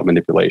talk about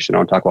manipulation. I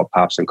don't talk about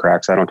pops and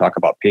cracks. I don't talk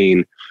about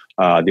pain.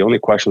 The only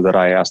question that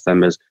I ask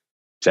them is,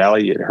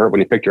 Sally, it hurt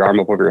when you picked your arm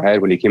up over your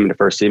head when you came in to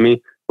first see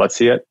me? Let's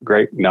see it.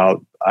 Great.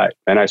 Now,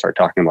 then I start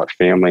talking about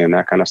family and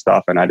that kind of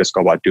stuff, and I just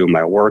go about doing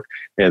my work.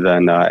 And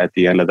then at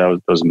the end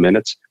of those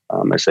minutes,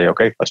 I say,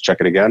 okay, let's check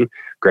it again.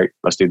 Great.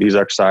 Let's do these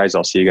exercises.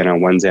 I'll see you again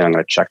on Wednesday. I'm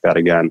going to check that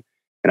again.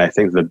 And I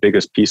think the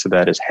biggest piece of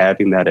that is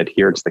having that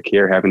adherence to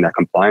care, having that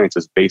compliance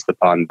is based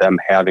upon them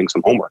having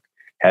some homework,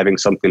 having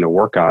something to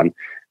work on.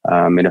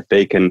 And if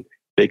they can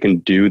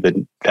do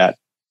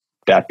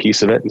that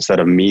piece of it instead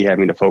of me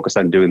having to focus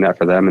on doing that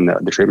for them in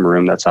the treatment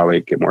room, that's how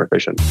we get more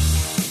efficient.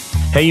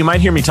 Hey, you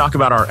might hear me talk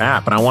about our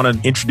app, and I want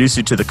to introduce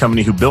you to the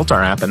company who built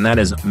our app, and that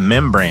is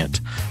Membrant.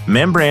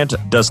 Membrant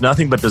does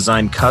nothing but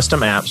design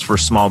custom apps for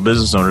small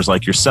business owners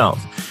like yourself.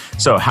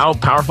 So how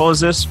powerful is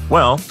this?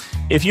 Well,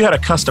 if you had a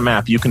custom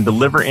app, you can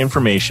deliver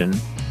information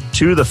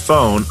to the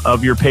phone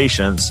of your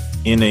patients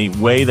in a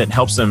way that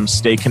helps them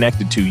stay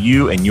connected to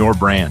you and your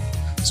brand.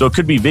 So it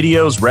could be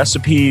videos,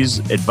 recipes,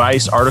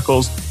 advice,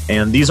 articles,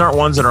 and these aren't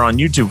ones that are on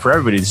YouTube for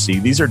everybody to see.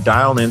 These are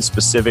dialed in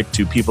specific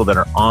to people that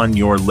are on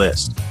your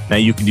list. Now,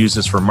 you could use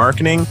this for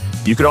marketing.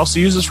 You could also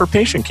use this for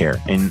patient care,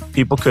 and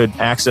people could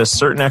access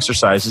certain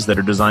exercises that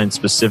are designed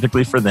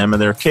specifically for them and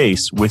their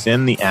case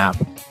within the app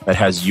that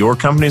has your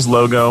company's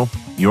logo,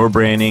 your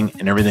branding,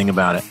 and everything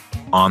about it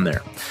on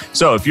there.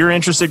 So if you're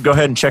interested, go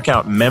ahead and check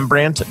out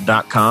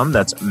Membrant.com.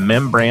 That's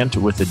Membrant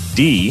with a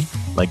D,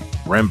 like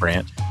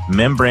Rembrandt,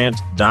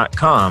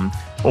 Membrant.com,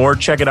 or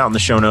check it out in the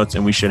show notes,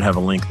 and we should have a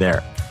link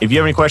there. If you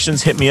have any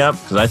questions, hit me up,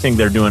 because I think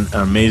they're doing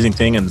an amazing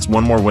thing, and it's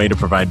one more way to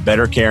provide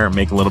better care and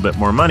make a little bit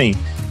more money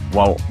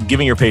while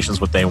giving your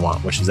patients what they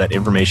want, which is that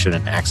information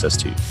and access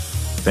to you.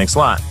 Thanks a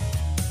lot.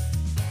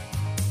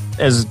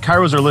 As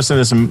chiros are listening to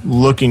this and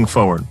looking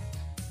forward,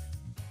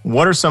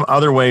 what are some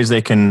other ways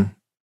they can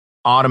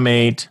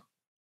automate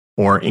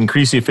or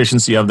increase the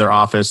efficiency of their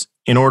office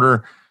in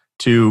order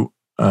to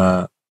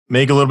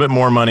make a little bit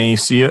more money,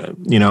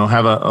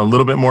 have a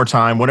little bit more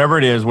time, whatever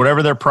it is,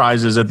 whatever their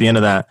prize is at the end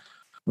of that?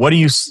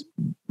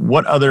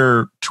 What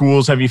other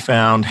tools have you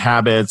found,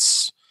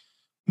 habits,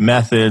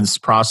 methods,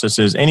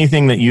 processes,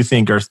 anything that you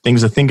think are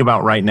things to think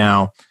about right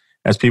now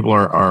as people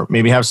are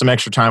maybe have some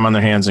extra time on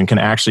their hands and can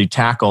actually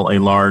tackle a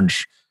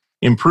large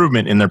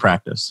improvement in their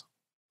practice?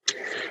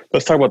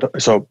 Let's talk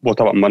about, so we'll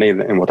talk about money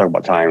and we'll talk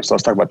about time. So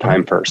let's talk about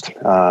time first.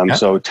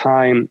 So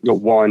time,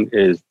 one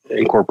is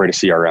incorporate a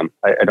CRM.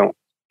 I don't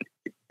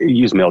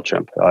use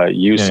MailChimp.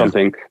 Use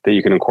something that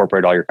you can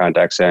incorporate all your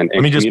contacts in.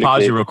 Let me just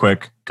pause you real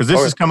quick, because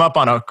this has come up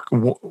on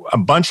a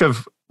bunch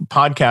of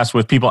podcasts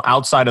with people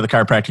outside of the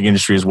chiropractic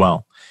industry as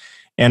well.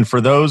 And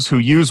for those who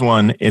use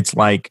one, it's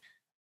like,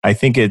 I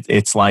think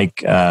it's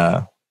like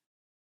going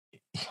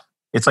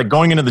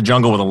into the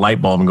jungle with a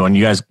light bulb and going,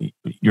 you guys,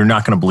 you're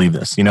not going to believe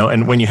this,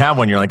 And when you have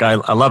one, you're like,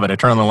 I love it. I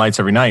turn on the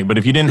lights every night. But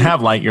if you didn't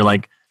have light, you're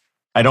like,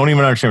 I don't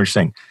even understand what you're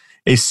saying.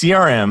 A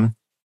CRM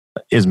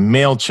is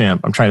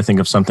MailChimp. I'm trying to think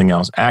of something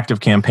else.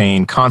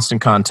 ActiveCampaign,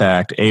 Constant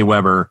Contact,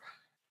 Aweber.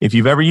 If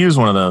you've ever used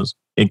one of those,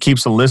 it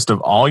keeps a list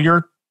of all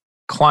your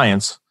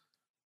clients,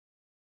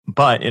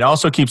 but it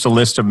also keeps a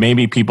list of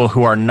maybe people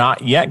who are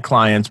not yet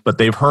clients, but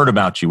they've heard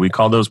about you. We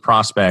call those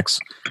prospects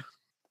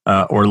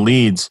or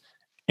leads.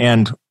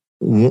 And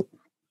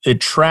it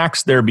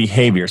tracks their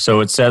behavior. So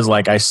it says,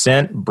 like, I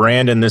sent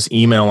Brandon this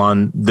email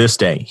on this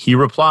day. He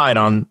replied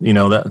on,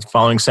 the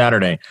following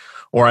Saturday.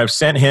 Or I've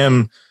sent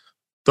him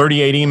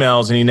 38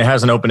 emails and he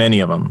hasn't opened any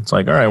of them. It's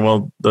like, all right,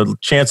 well, the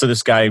chance of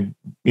this guy,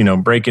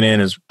 breaking in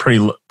is pretty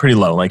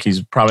low. Like,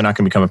 he's probably not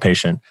going to become a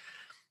patient.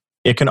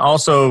 It can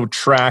also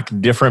track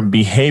different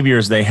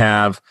behaviors they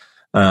have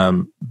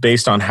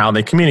based on how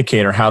they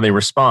communicate or how they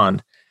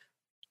respond.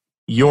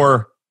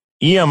 Your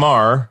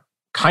EMR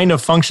kind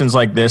of functions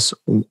like this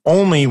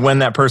only when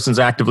that person's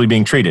actively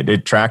being treated.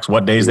 It tracks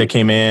what days they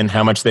came in,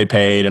 how much they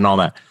paid, and all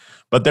that.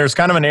 But there's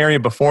kind of an area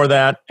before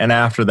that and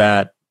after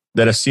that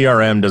a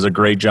CRM does a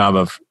great job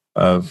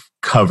of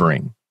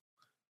covering.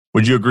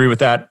 Would you agree with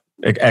that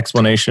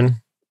explanation?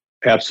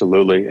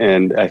 Absolutely.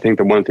 And I think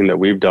the one thing that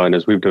we've done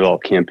is we've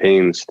developed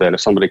campaigns that if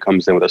somebody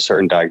comes in with a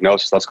certain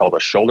diagnosis, that's called a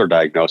shoulder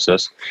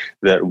diagnosis,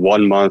 that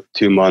 1 month,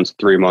 2 months,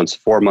 3 months,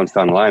 4 months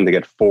down the line, they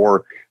get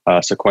 4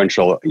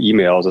 sequential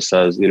emails that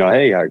says,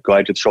 hey, I'm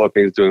glad your shoulder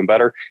pain is doing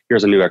better.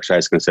 Here's a new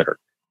exercise to consider.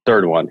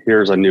 Third one,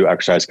 here's a new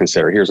exercise to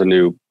consider. Here's a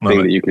new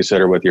thing that you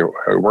consider with your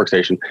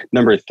workstation.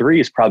 Number 3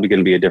 is probably going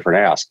to be a different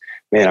ask.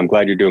 Man, I'm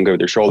glad you're doing good with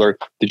your shoulder.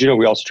 Did you know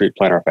we also treat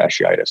plantar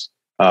fasciitis?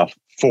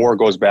 4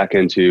 goes back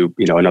into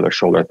another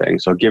shoulder thing.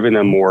 So giving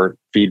them more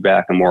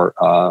feedback and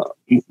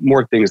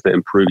more things that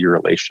improve your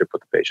relationship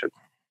with the patient.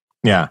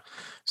 Yeah.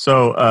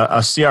 So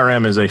a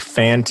CRM is a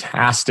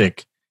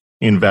fantastic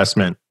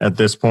investment at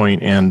this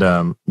point,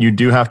 and you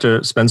do have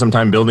to spend some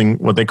time building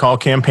what they call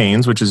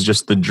campaigns, which is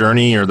just the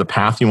journey or the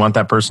path you want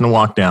that person to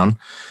walk down.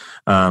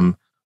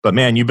 But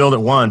man, you build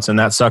it once, and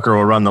that sucker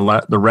will run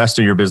the rest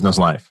of your business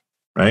life,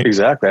 right?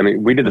 Exactly. I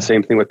mean, we did the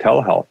same thing with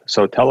telehealth.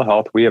 So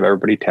telehealth, we have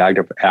everybody tagged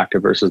of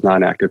active versus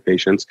non-active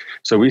patients.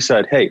 So we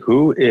said, hey,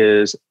 who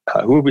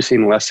have we seen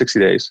in the last 60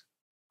 days?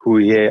 Who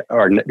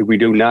we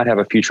do not have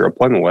a future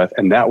appointment with,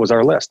 and that was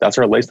our list. That's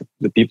our list of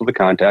the people to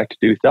contact to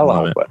do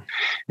telehealth with.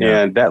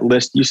 Yeah. And that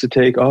list used to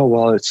take,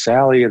 it's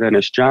Sally and then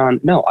it's John.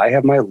 No, I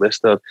have my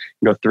list of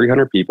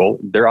 300 people.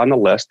 They're on the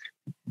list.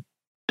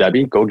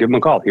 Debbie, go give them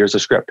a call. Here's the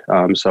script.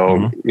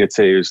 It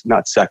saves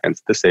not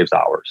seconds. This saves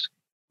hours.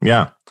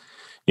 Yeah.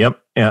 Yep.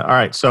 Yeah. All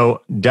right.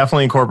 So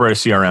definitely incorporate a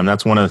CRM.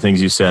 That's one of the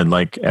things you said.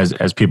 Like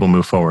as people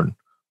move forward.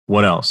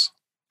 What else?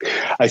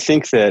 I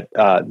think that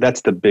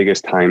that's the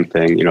biggest time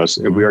thing.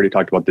 We already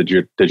talked about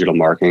digital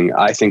marketing.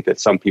 I think that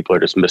some people are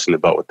just missing the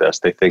boat with this.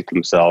 They think to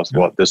themselves,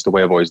 well, this is the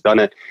way I've always done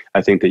it.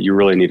 I think that you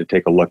really need to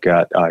take a look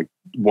at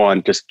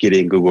one, just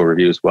getting Google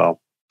reviews.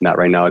 Well, not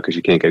right now because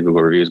you can't get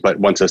Google reviews, but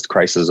once this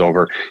crisis is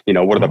over,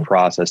 what are the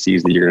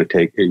processes that you're going to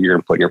take, you're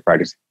going to put in your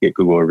practice to get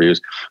Google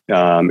reviews?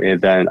 And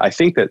then I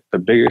think that the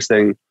biggest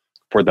thing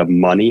for the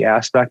money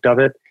aspect of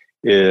it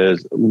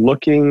is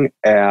looking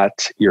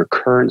at your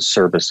current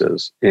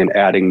services and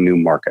adding new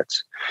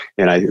markets.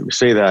 And I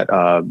say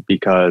that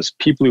because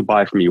people who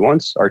buy from you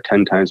once are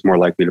 10 times more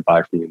likely to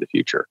buy from you in the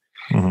future.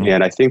 Mm-hmm.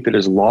 And I think that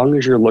as long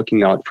as you're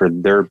looking out for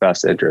their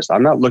best interest,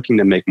 I'm not looking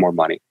to make more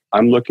money.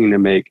 I'm looking to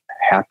make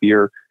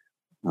happier,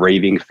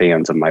 raving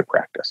fans of my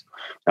practice.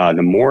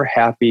 The more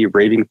happy,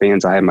 raving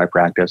fans I have in my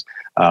practice,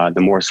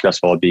 the more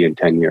successful I'll be in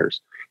 10 years.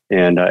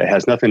 And it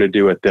has nothing to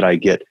do with did I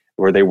get,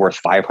 were they worth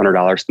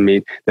 $500 to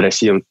me? Did I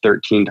see them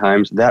 13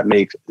 times? That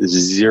makes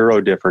zero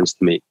difference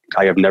to me.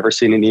 I have never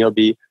seen an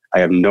ELB. I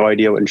have no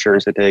idea what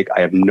insurance to take.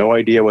 I have no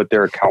idea what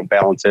their account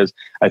balance is.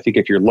 I think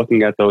if you're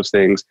looking at those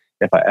things,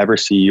 if I ever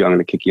see you, I'm going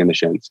to kick you in the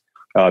shins.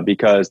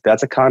 Because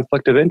that's a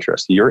conflict of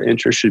interest. Your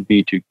interest should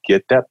be to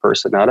get that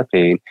person out of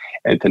pain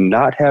and to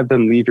not have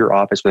them leave your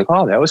office like,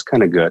 oh, that was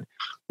kind of good.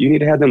 You need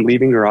to have them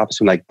leaving your office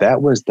and like,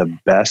 that was the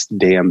best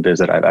damn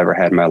visit I've ever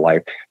had in my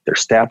life. Their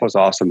staff was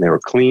awesome. They were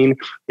clean.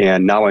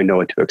 And now I know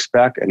what to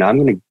expect. And I'm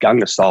going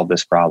to solve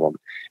this problem.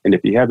 And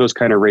if you have those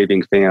kind of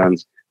raving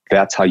fans,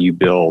 that's how you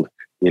build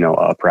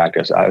a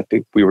practice. I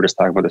think we were just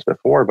talking about this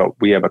before, but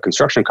we have a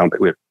construction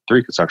company. We have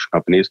 3 construction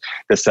companies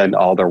that send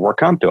all their work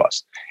comp to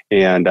us.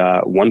 And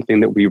one thing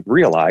that we've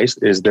realized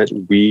is that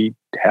we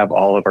have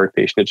all of our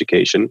patient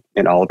education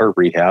and all of our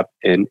rehab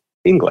in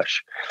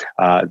English.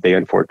 They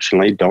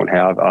unfortunately don't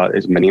have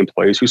as many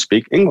employees who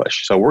speak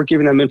English. So we're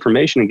giving them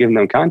information and giving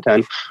them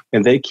content,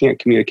 and they can't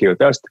communicate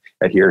with us.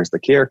 Adherence to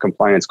care,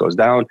 compliance goes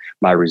down,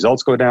 my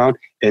results go down,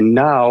 and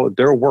now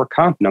their work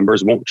comp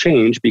numbers won't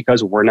change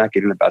because we're not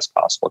getting the best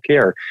possible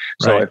care.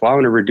 So if I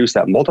want to reduce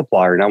that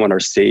multiplier and I want to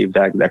save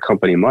that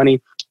company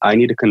money, I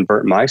need to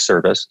convert my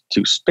service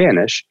to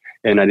Spanish.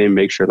 And I need to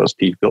make sure those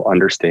people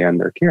understand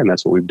their care. And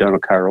that's what we've done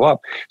with ChiroUp.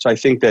 So I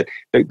think that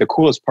the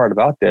coolest part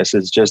about this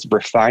is just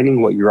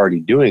refining what you're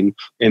already doing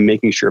and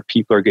making sure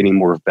people are getting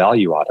more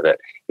value out of it.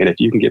 And if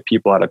you can get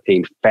people out of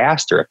pain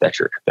faster, if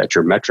that's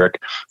your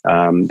metric,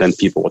 then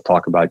people will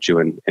talk about you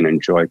and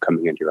enjoy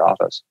coming into your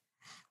office.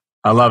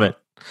 I love it.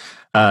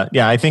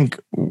 I think,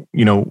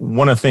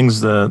 one of the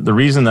things, the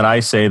reason that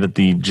I say that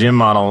the gym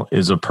model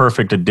is a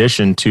perfect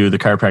addition to the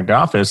chiropractic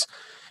office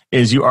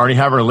is you already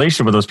have a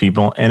relationship with those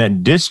people, and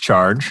at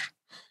discharge,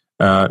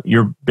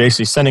 you're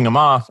basically sending them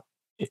off.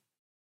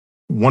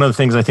 One of the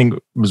things I think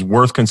was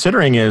worth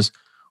considering is,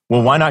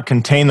 well, why not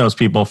contain those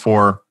people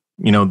for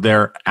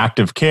their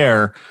active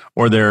care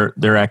or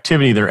their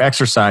activity, their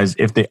exercise?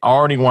 If they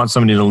already want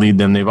somebody to lead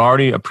them, they've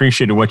already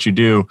appreciated what you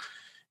do.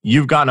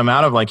 You've gotten them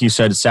out of, like you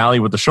said,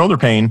 Sally with the shoulder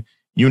pain.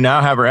 You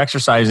now have her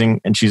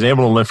exercising, and she's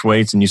able to lift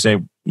weights. And you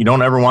say, you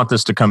don't ever want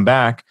this to come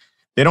back.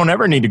 They don't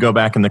ever need to go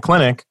back in the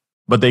clinic,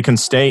 but they can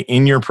stay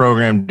in your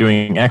program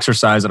doing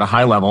exercise at a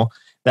high level.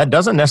 That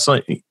doesn't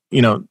necessarily,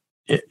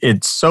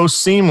 it's so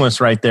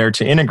seamless right there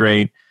to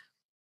integrate.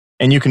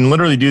 And you can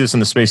literally do this in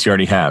the space you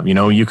already have.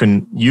 You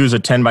can use a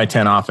 10 by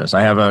 10 office.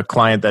 I have a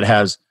client that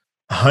has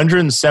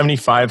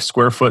 175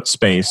 square foot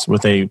space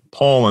with a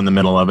pole in the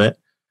middle of it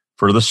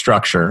for the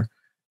structure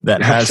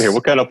that has...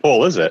 What kind of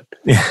pole is it?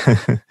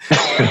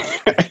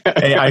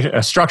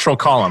 A structural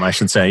column, I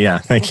should say. Yeah,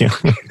 thank you.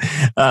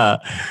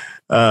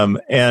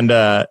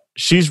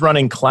 She's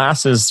running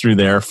classes through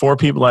there, 4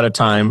 people at a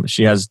time.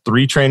 She has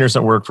 3 trainers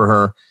that work for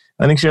her.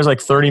 I think she has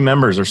like 30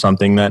 members or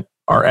something that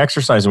are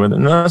exercising with her.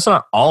 And that's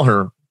not all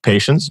her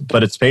patients,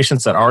 but it's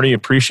patients that already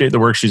appreciate the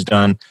work she's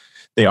done.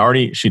 They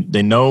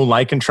know,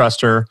 like, and trust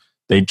her.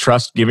 They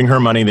trust giving her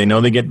money. They know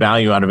they get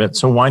value out of it.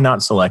 So why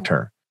not select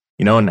her?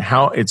 And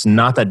how it's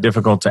not that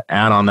difficult to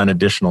add on that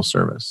additional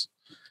service.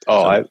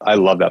 Oh, I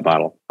love that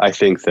model. I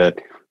think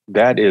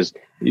that is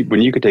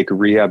when you could take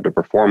rehab to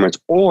performance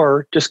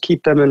or just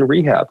keep them in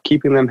rehab,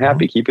 keeping them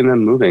happy, keeping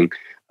them moving.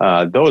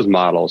 Those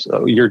models,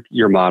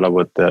 your model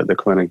with the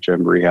clinic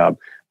gym rehab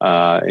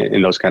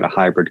in those kind of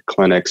hybrid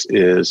clinics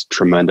is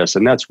tremendous.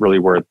 And that's really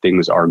where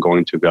things are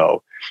going to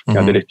go.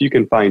 That if you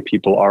can find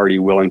people already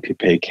willing to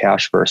pay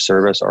cash for a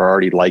service or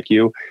already like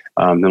you,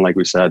 then like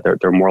we said,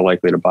 they're more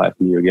likely to buy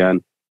from you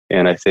again.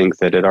 And I think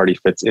that it already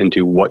fits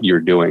into what you're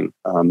doing.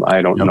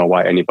 I don't know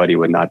why anybody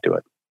would not do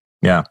it.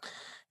 Yeah.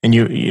 And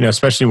you know,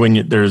 especially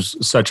when there's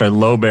such a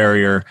low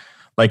barrier,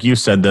 like you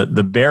said, the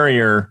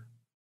barrier,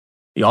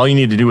 all you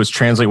need to do is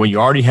translate what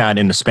you already had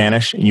into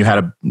Spanish, and you had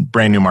a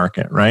brand new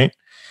market, right?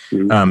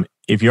 Mm-hmm.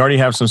 If you already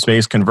have some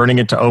space, converting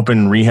it to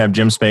open rehab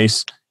gym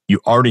space, you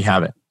already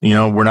have it.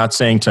 We're not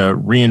saying to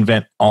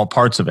reinvent all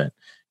parts of it.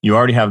 You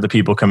already have the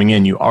people coming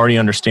in. You already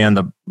understand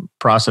the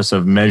process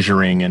of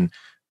measuring and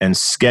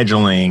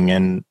scheduling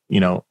and,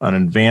 an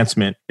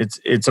advancement.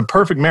 It's a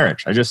perfect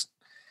marriage. I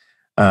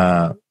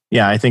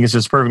think it's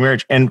just a perfect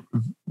marriage. And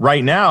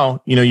right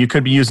now, you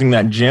could be using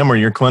that gym or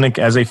your clinic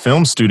as a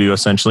film studio,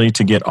 essentially,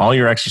 to get all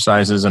your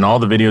exercises and all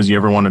the videos you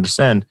ever wanted to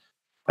send.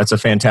 That's a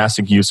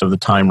fantastic use of the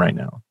time right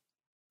now.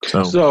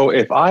 So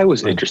if I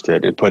was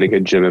interested in putting a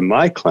gym in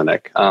my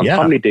clinic, how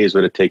many days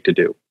would it take to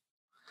do?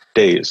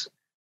 Days.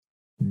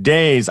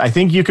 I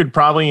think you could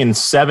probably in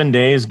 7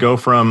 days go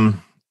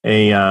from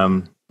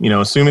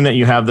assuming that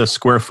you have the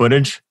square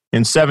footage,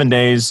 in 7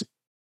 days,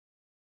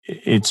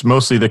 it's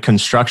mostly the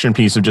construction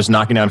piece of just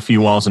knocking down a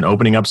few walls and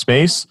opening up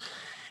space.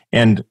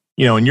 And,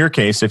 in your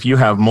case, if you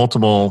have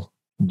multiple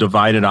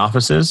divided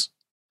offices,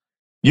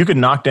 you could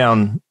knock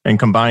down and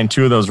combine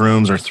 2 of those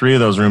rooms or 3 of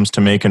those rooms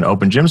to make an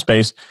open gym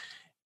space.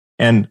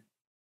 And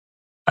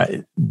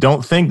I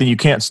don't think that you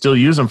can't still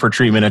use them for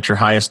treatment at your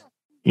highest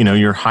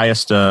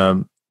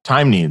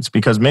time needs,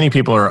 because many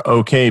people are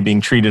okay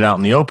being treated out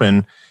in the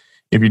open.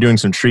 If you're doing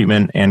some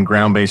treatment and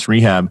ground-based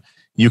rehab,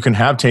 you can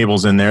have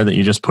tables in there that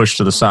you just push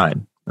to the side.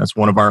 That's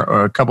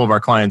a couple of our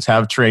clients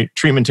have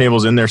treatment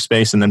tables in their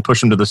space and then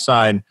push them to the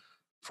side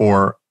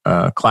for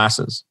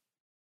classes.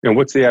 And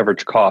what's the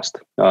average cost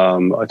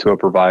to a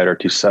provider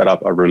to set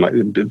up a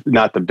room,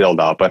 not the build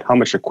out, but how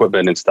much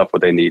equipment and stuff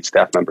would they need,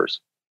 staff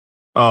members?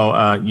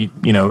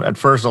 At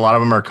first, a lot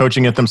of them are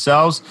coaching it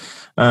themselves,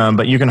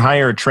 but you can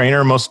hire a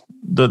trainer. Most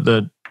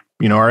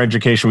our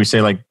education, we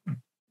say like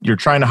you're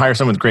trying to hire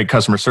someone with great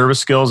customer service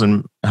skills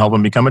and help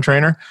them become a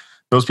trainer.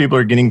 Those people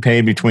are getting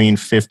paid between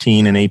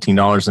 $15 and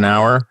 $18 an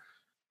hour.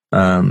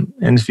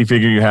 And if you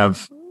figure you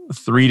have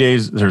 3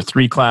 days or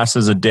 3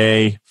 classes a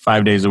day,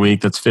 5 days a week,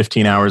 that's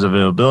 15 hours of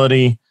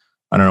availability.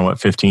 I don't know what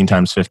 15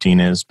 times 15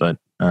 is, but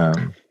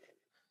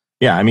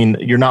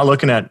you're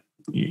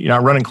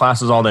not running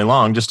classes all day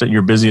long, just at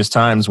your busiest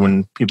times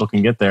when people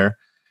can get there.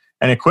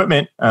 And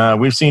equipment,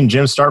 we've seen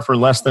gyms start for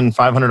less than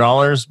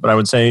 $500, but I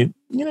would say,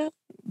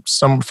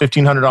 some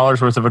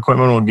 $1,500 worth of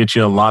equipment will get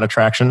you a lot of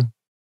traction.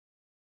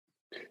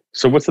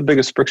 So what's the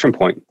biggest friction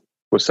point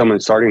with someone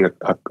starting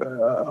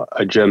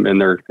a gym in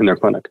their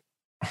clinic?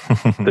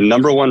 The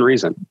number one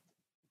reason?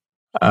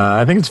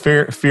 I think it's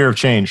fear of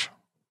change.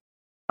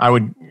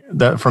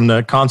 From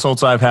the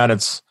consults I've had,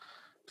 it's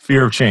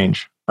fear of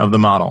change of the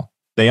model.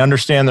 They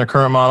understand their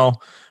current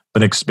model,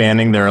 but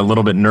expanding, they're a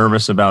little bit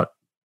nervous about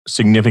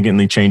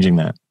significantly changing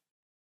that.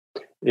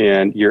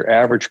 And your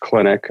average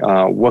clinic,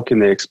 what can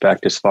they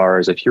expect as far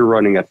as if you're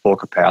running at full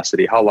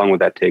capacity, how long would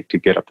that take to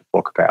get up to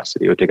full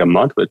capacity? It would take a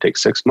month? Would it take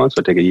 6 months?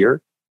 Would it take a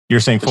year? You're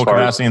saying full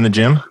capacity in the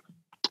gym?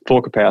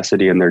 Full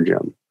capacity in their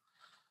gym.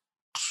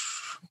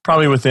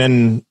 Probably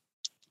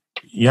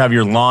you have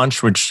your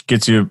launch, which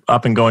gets you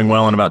up and going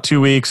well in about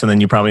 2 weeks. And then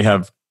you probably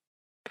have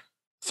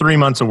 3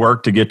 months of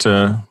work to get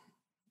to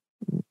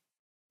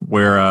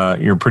where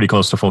you're pretty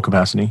close to full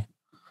capacity.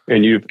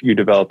 And you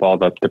develop all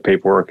the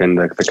paperwork and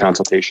the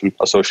consultation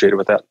associated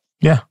with that?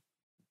 Yeah.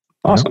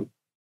 Awesome.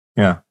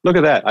 Yeah. Look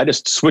at that. I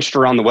just switched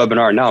around the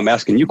webinar. Now I'm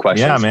asking you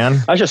questions. Yeah, man.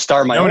 I just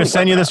start my own. I'm going to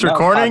send you this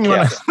recording.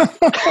 Yeah.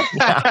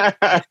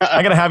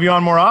 I got to have you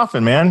on more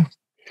often, man.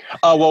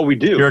 Well, we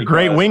do. You're a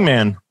great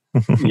wingman.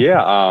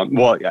 Yeah.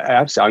 Well,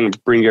 absolutely. I'm going to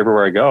bring you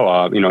everywhere I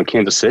go. In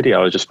Kansas City, I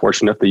was just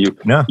fortunate that you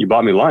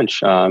bought me lunch.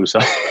 So.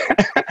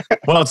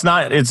 Well, it's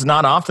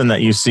not often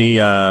that you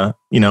see,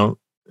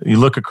 you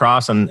look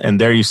across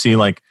and there you see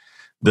like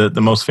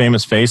the most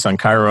famous face on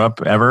Chiro Up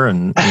ever.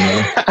 And,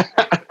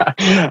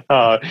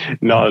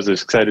 no, I was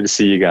just excited to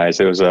see you guys.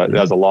 That was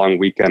a long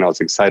weekend. I was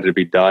excited to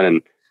be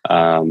done.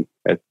 And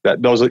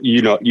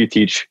you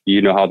teach,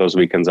 how those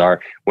weekends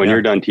are. When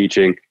you're done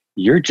teaching,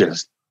 you're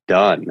just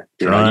done.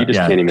 You just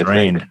can't even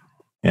drained. think.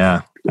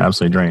 Yeah,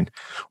 absolutely drained.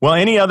 Well,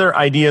 any other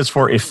ideas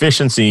for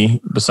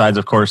efficiency besides,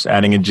 of course,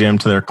 adding a gym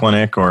to their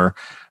clinic or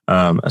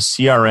a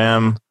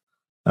CRM?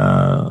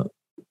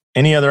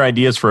 Any other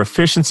ideas for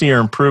efficiency or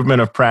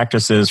improvement of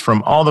practices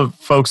from all the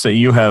folks that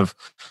you have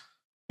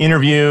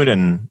interviewed?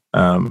 And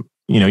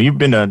you've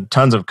been to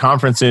tons of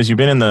conferences. You've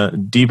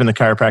been deep in the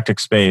chiropractic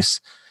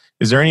space.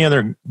 Is there any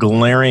other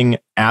glaring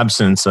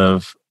absence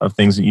of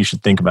things that you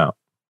should think about,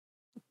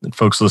 that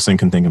folks listening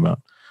can think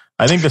about?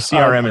 I think the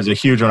CRM is a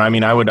huge one. I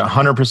mean, I would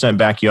 100%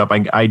 back you up.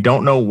 I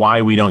don't know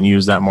why we don't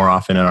use that more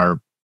often in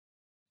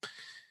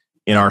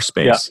our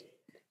space. Yeah.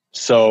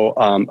 So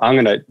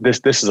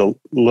this is a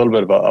little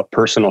bit of a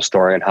personal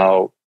story on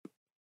how,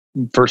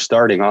 first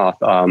starting off,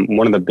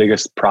 one of the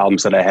biggest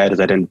problems that I had is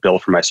I didn't bill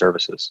for my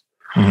services.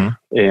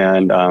 Mm-hmm.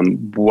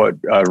 And what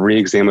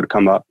re-exam would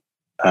come up,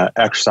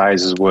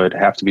 exercises would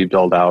have to be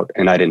billed out,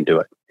 and I didn't do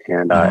it.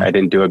 And I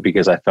didn't do it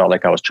because I felt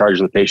like I was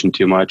charging the patient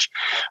too much.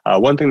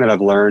 One thing that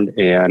I've learned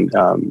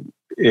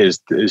is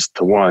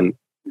to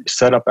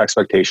set up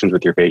expectations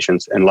with your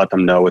patients and let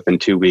them know within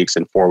 2 weeks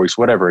and 4 weeks,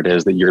 whatever it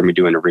is that you're going to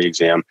be doing a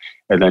re-exam,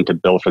 and then to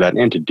bill for that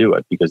and to do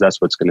it, because that's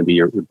what's going to be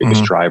your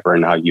biggest driver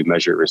in how you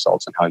measure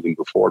results and how you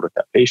move forward with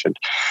that patient.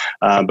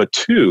 But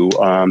two,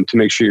 to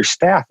make sure your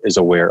staff is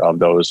aware of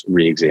those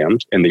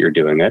re-exams and that you're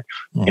doing it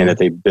and that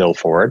they bill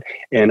for it.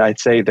 And I'd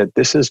say that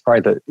this is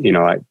probably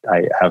I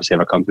obviously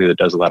have a company that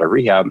does a lot of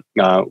rehab.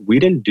 We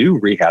didn't do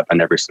rehab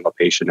on every single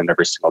patient and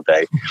every single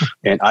day.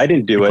 And I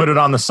didn't do it. Put it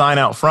on the sign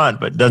out front,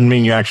 but doesn't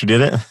mean you actually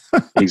did it.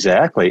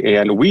 Exactly.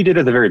 And we did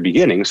at the very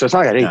beginning. So it's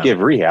not like I didn't give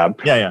rehab.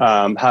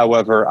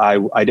 However,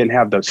 I didn't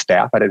have the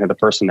staff, I didn't have the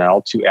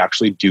personnel to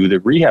actually do the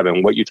rehab.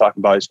 And what you talk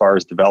about as far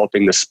as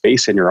developing the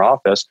space in your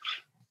office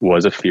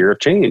was a fear of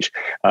change.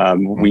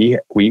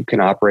 We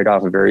can operate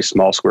off a very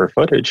small square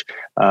footage.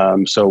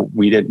 So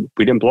we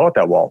didn't blow out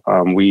that wall.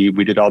 We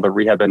did all the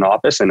rehab in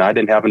office, and I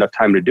didn't have enough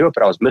time to do it,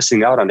 but I was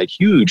missing out on a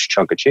huge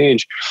chunk of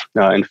change.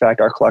 In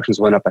fact, our collections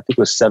went up, I think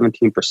it was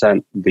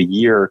 17% the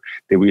year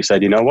that we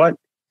said, you know what?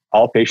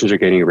 All patients are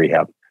getting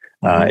rehab.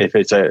 If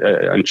it's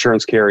an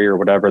insurance carrier or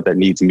whatever that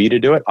needs me to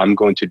do it, I'm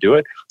going to do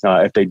it.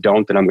 If they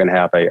don't, then I'm going to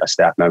have a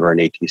staff member, an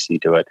ATC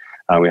do it.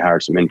 We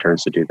hired some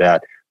interns to do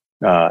that.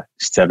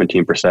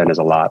 17% is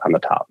a lot on the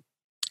top.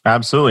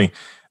 Absolutely.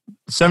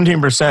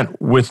 17%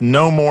 with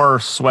no more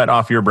sweat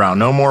off your brow,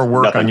 no more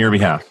work on your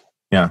behalf.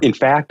 Yeah. In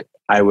fact,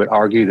 I would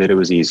argue that it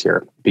was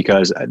easier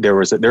because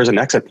there's an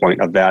exit point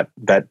of that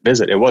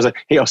visit. It wasn't,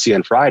 hey, I'll see you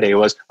on Friday. It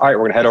was, all right,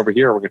 we're going to head over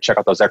here. We're going to check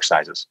out those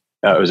exercises.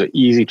 It was an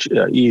easy.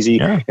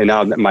 Yeah. And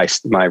now that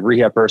my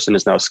rehab person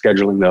is now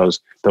scheduling those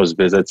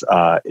visits.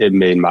 It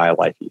made my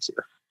life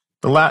easier.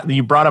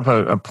 You brought up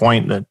a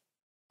point that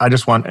I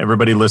just want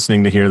everybody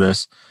listening to hear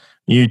this.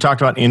 You talked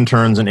about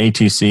interns and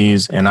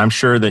ATCs, and I'm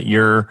sure that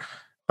your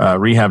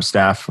rehab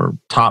staff are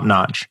top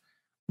notch.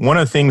 One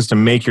of the things to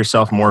make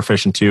yourself more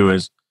efficient too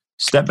is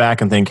step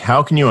back and think,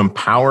 how can you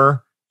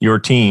empower your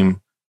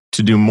team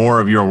to do more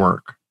of your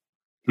work?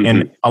 Mm-hmm.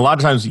 And a lot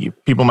of times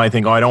people might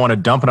think, oh, I don't want to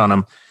dump it on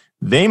them.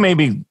 They may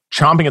be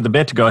chomping at the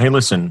bit to go, hey,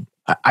 listen,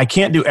 I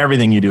can't do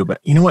everything you do,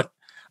 but you know what?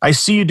 I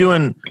see you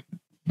doing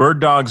bird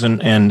dogs and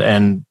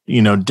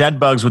dead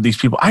bugs with these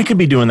people. I could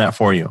be doing that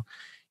for you.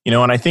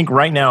 And I think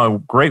right now a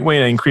great way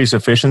to increase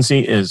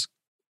efficiency is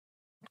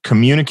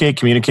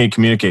communicate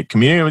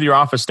with your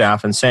office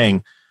staff and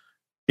saying,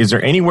 is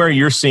there anywhere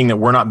you're seeing that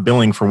we're not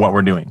billing for what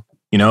we're doing?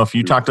 If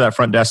you talk to that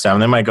front desk staff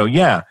and they might go,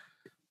 yeah,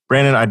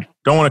 Brandon, I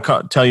don't want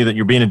to tell you that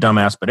you're being a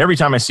dumbass, but every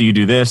time I see you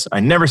do this, I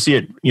never see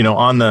it,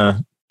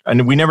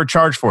 and we never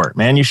charge for it,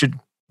 man. You should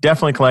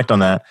definitely collect on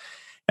that.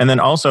 And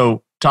then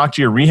also talk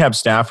to your rehab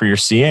staff or your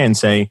CA and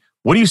say,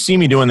 what do you see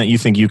me doing that you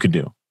think you could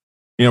do?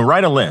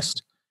 Write a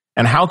list.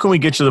 And how can we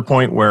get to the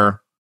point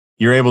where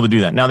you're able to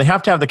do that? Now, they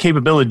have to have the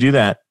capability to do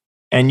that.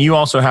 And you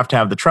also have to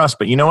have the trust.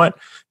 But you know what?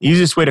 The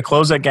easiest way to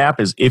close that gap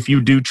is if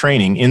you do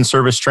training,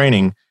 in-service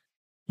training,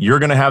 you're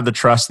going to have the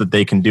trust that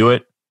they can do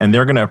it. And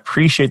they're going to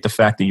appreciate the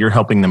fact that you're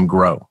helping them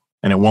grow.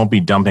 And it won't be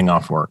dumping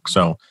off work.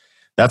 So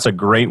that's a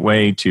great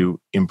way to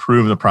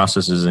improve the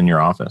processes in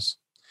your office.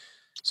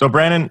 So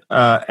Brandon,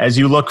 as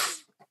you look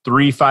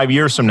 3-5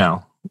 years from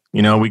now,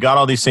 we got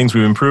all these things.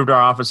 We've improved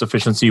our office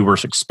efficiency. We're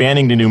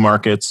expanding to new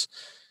markets.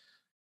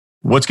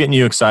 What's getting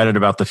you excited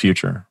about the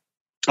future?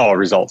 Oh,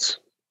 results.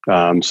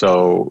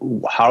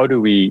 So how do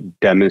we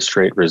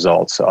demonstrate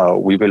results?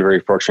 We've been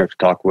very fortunate to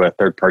talk with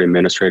third-party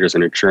administrators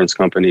and insurance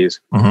companies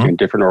and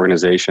different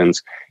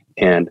organizations,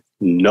 and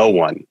no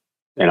one,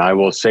 and I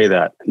will say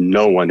that,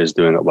 no one is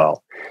doing it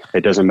well.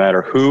 It doesn't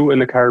matter who in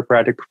the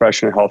chiropractic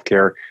profession in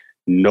healthcare,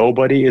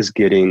 nobody is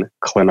getting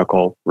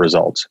clinical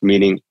results.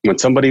 Meaning when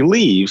somebody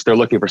leaves, they're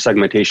looking for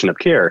segmentation of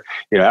care.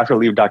 After they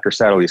leave Dr.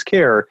 Satterley's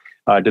care,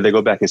 do they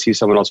go back and see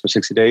someone else for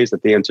 60 days?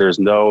 That the answer is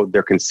no.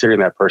 They're considering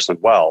that person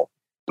well.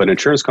 But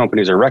insurance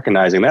companies are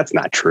recognizing that's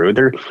not true.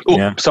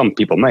 Some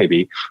people may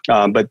be,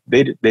 but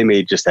they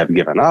may just have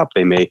given up.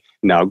 They may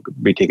now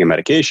be taking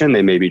medication.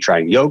 They may be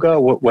trying yoga,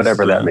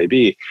 whatever that may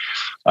be.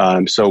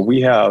 So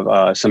we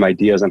have some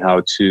ideas on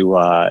how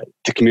to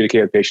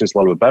communicate with patients a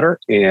little bit better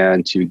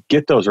and to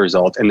get those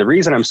results. And the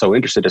reason I'm so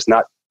interested is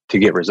not to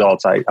get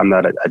results. I'm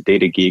not a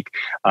data geek.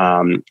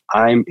 I'm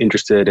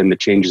interested in the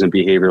changes in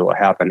behavior that will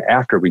happen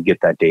after we get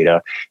that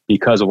data,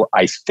 because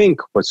I think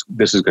what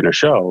this is going to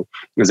show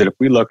is that if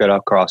we look at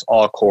across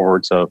all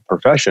cohorts of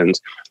professions,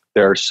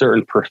 there are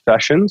certain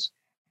professions,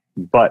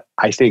 but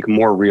I think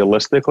more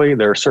realistically,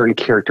 there are certain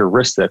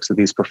characteristics that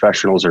these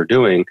professionals are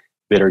doing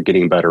that are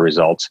getting better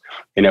results.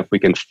 And if we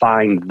can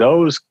find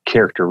those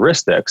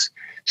characteristics,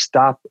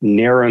 stop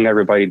narrowing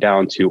everybody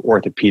down to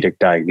orthopedic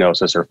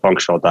diagnosis or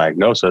functional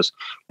diagnosis.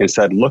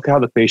 Instead, look how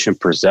the patient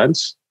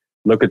presents,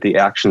 look at the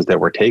actions that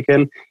were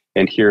taken,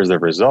 and here's the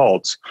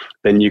results.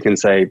 Then you can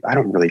say, I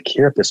don't really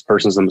care if this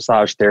person's a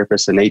massage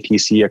therapist, an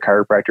ATC, a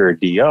chiropractor, or a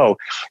DO,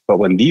 but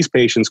when these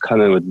patients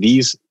come in with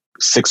these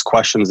 6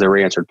 questions that were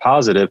answered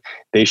positive,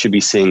 they should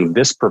be seeing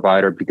this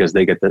provider because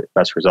they get the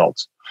best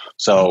results.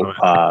 So,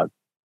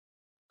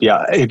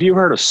 have you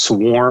heard of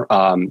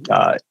swarm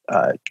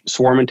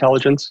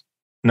intelligence?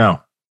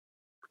 No.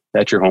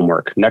 That's your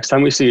homework. Next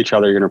time we see each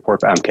other, you're going to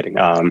report. I'm kidding.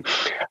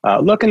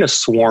 Look into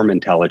swarm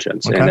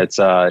intelligence, and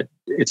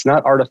it's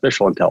not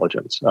artificial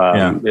intelligence.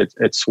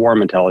 It's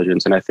swarm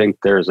intelligence, and I think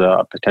there's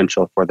a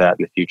potential for that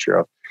in the future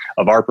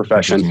of our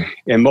profession,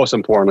 and most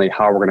importantly,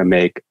 how we're going to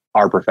make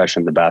our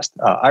profession the best.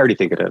 I already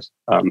think it is.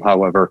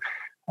 However,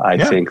 I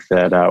think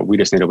that we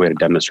just need a way to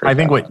demonstrate. I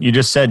think what you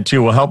just said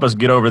too will help us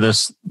get over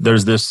this.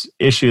 There's this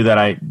issue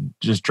that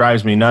just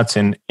drives me nuts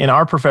in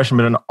our profession,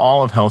 but in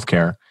all of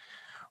healthcare.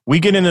 We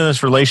get into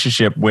this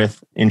relationship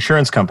with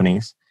insurance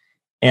companies,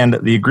 and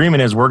the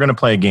agreement is we're going to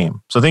play a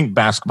game. So think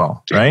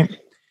basketball, right?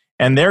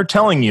 And they're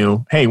telling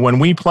you, hey, when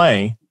we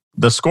play,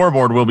 the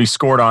scoreboard will be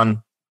scored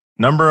on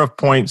number of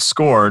points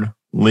scored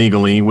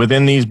legally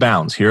within these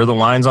bounds. Here are the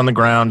lines on the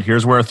ground.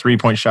 Here's where a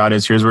 3-point shot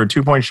is. Here's where a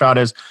 2-point shot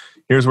is.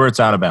 Here's where it's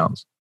out of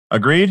bounds.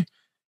 Agreed?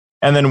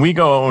 And then we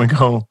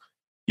go,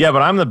 yeah,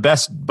 but I'm the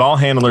best ball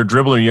handler,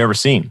 dribbler you ever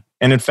seen.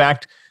 And in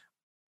fact,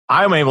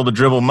 I'm able to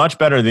dribble much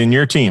better than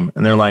your team.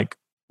 And they're like,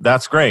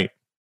 that's great,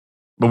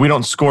 but we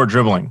don't score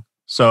dribbling.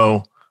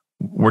 So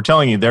we're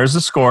telling you, there's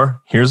the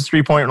score. Here's the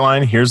 3-point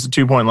line. Here's the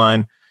 2-point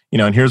line.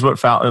 And here's what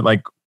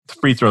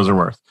free throws are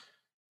worth.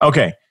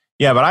 Okay,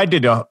 yeah, but I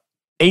did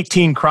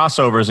 18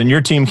 crossovers, and your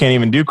team can't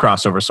even do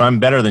crossovers, so I'm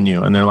better than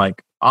you. And they're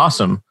like,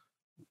 awesome,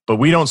 but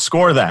we don't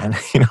score that.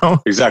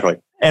 Exactly.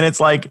 And it's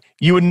like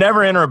you would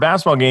never enter a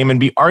basketball game and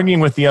be arguing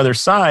with the other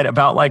side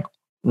about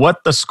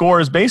what the score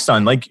is based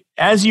on.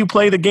 As you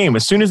play the game,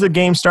 as soon as the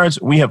game starts,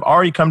 we have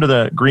already come to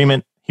the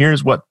agreement.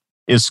 Here's what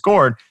is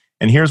scored,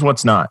 and here's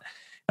what's not.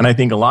 And I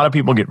think a lot of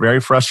people get very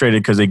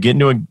frustrated because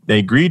they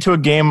agree to a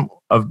game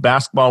of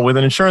basketball with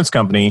an insurance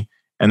company,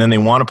 and then they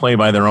want to play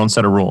by their own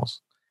set of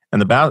rules.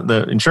 And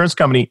the insurance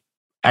company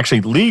actually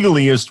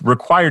legally is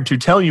required to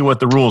tell you what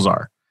the rules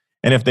are.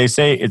 And if they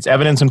say it's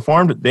evidence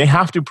informed, they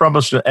have to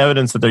publish the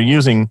evidence that they're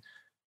using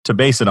to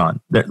base it on.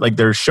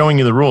 They're showing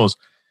you the rules.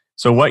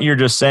 So what you're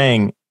just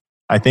saying,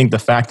 I think the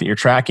fact that you're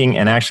tracking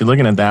and actually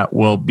looking at that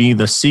will be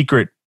the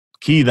secret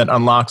key that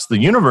unlocks the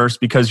universe,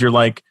 because you're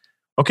like,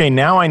 okay,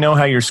 now I know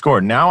how you're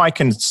scored. Now I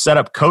can set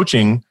up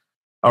coaching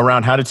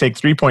around how to take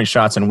 3-point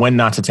shots and when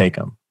not to take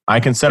them. I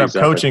can set up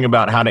coaching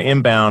about how to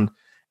inbound.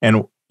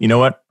 And you know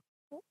what?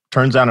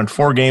 Turns out in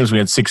 4 games, we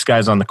had 6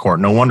 guys on the court.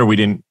 No wonder we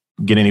didn't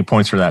get any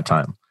points for that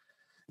time.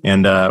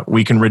 And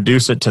we can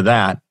reduce it to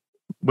that,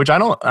 which I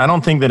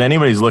don't think that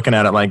anybody's looking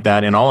at it like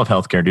that in all of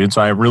healthcare, dude.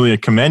 So I really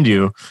commend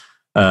you.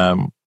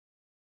 And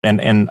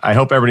I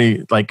hope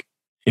everybody,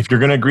 if you're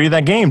going to agree to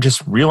that game,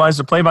 just realize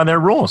to play by their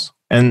rules.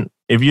 And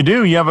if you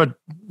do,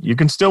 you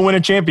can still win a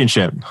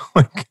championship.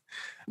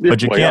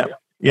 But you can't.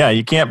 Yeah,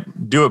 you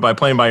can't do it by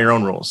playing by your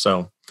own rules.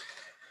 So,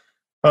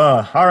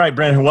 all right,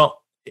 Brandon.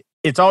 Well,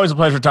 it's always a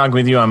pleasure talking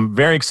with you. I'm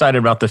very excited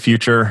about the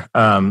future.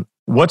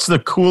 What's the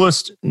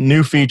coolest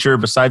new feature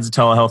besides the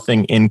telehealth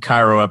thing in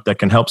ChiroUp that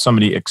can help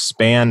somebody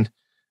expand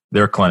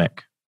their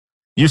clinic?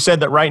 You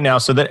said that right now,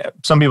 so that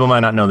some people might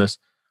not know this.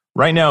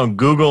 Right now,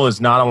 Google is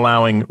not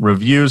allowing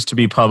reviews to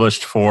be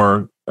published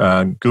for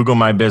Google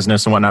My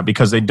Business and whatnot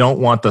because they don't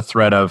want the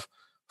threat of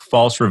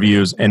false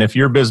reviews. And if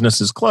your business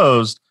is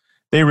closed,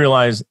 they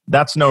realize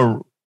that's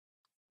no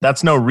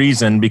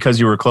reason, because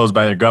you were closed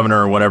by the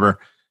governor or whatever,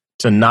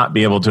 to not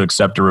be able to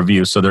accept a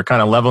review. So they're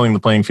kind of leveling the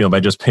playing field by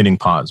just hitting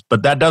pause.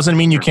 But that doesn't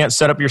mean you can't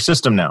set up your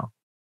system now.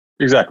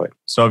 Exactly.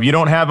 So if you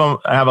don't have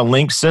a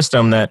linked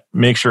system that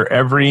makes sure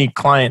every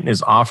client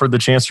is offered the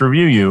chance to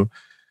review you,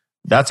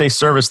 that's a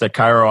service that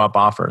ChiroUp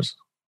offers.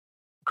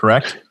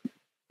 Correct?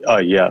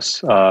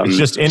 Yes. It's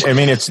just,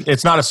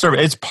 it's not a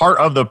service. It's part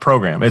of the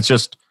program. It's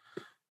just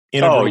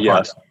integral. Oh,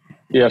 yes.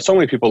 Yeah, so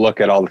many people look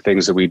at all the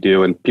things that we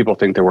do, and people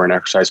think that we're an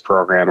exercise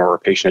program or a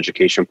patient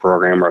education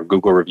program or a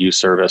Google review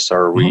service,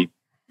 or we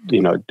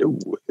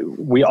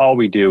all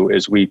we do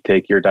is we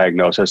take your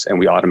diagnosis and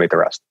we automate the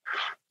rest.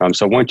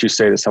 So once you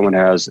say that someone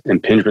has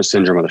impingement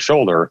syndrome of the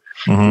shoulder,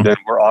 then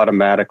we're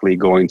automatically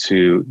going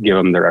to give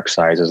them their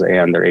exercises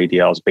and their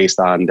ADLs based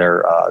on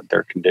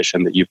their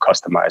condition that you've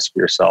customized for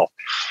yourself.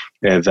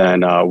 And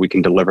then we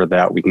can deliver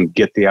that. We can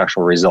get the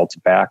actual results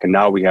back. And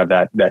now we have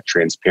that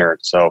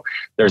transparent. So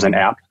there's an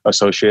app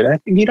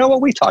associated. You know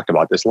what? We talked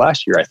about this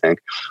last year, I think.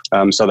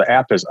 So the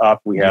app is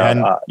up. We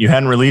have you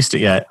hadn't released it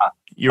yet.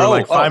 You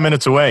were 5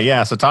 minutes away.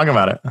 Yeah. So talk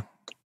about it.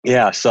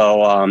 Yeah.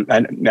 So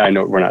and I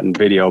know we're not in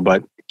video,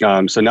 but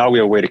so now we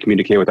have a way to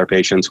communicate with our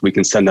patients. We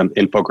can send them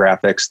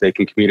infographics. They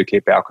can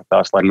communicate back with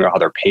us, letting them know how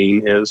their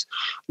pain is.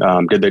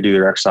 Did they do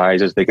their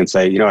exercises? They can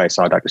say, I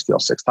saw Dr. Steele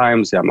 6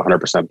 times. I'm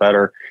 100%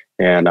 better.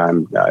 And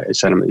I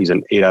sent him, he's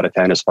an 8 out of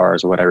 10 as far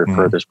as what I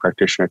refer this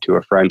practitioner to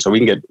a friend. So we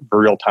can get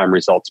real-time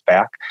results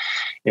back.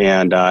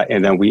 And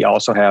then we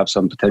also have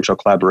some potential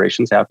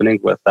collaborations happening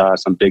with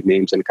some big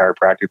names in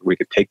chiropractic. We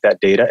could take that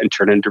data and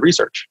turn it into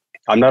research.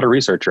 I'm not a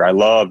researcher. I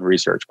love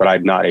research, but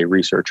I'm not a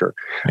researcher.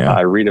 Yeah.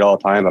 I read it all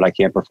the time, but I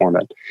can't perform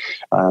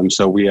it.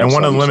 So we have. And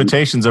one of the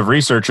limitations of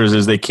researchers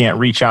is they can't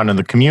reach out into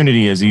the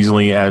community as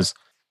easily as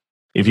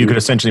if you could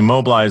essentially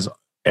mobilize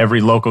every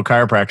local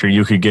chiropractor.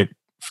 You could get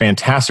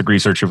fantastic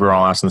research if we're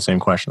all asking the same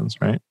questions,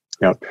 right?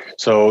 Yeah.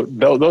 So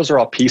those are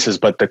all pieces,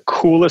 but the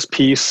coolest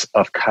piece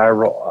of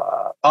chiro.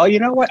 You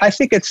know what? I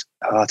think it's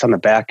on the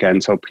back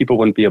end, so people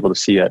wouldn't be able to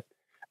see it.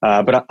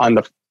 But on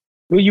the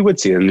Well, you would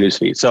see it in the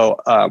newsfeed. So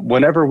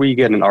whenever we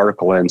get an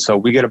article in, so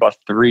we get about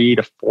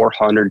 300 to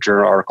 400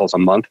 journal articles a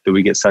month that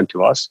we get sent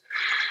to us.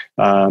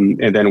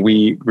 And then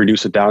we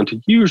reduce it down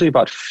to usually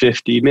about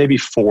 50, maybe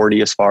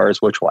 40 as far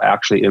as which will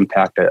actually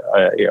impact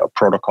a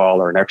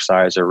protocol or an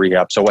exercise or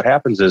rehab. So what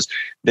happens is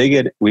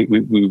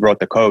we wrote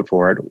the code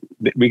for it.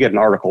 We get an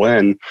article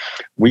in,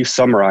 we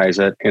summarize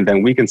it, and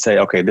then we can say,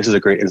 okay, this is a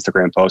great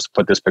Instagram post.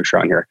 Put this picture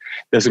on here.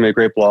 This is going to be a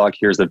great blog.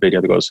 Here's the video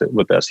that goes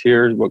with this.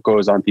 Here's what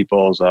goes on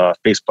people's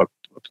Facebook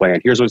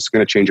plan. Here's what's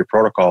going to change your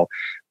protocol.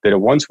 That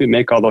once we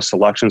make all those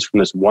selections from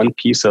this one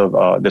piece of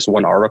this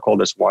one article,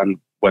 this one,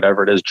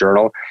 whatever it is,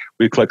 journal,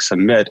 we click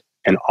submit,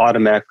 and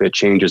automatically the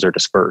changes are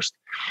dispersed.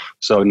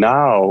 So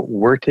now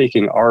we're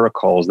taking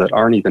articles that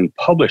aren't even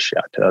published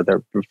yet,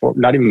 they're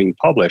not even being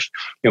published.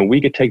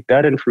 We could take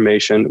that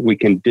information, we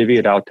can divvy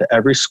it out to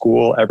every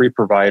school, every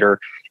provider,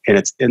 and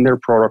it's in their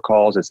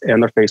protocols, it's in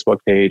their Facebook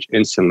page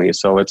instantly.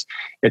 So it's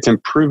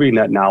improving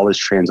that knowledge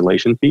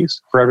translation piece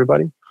for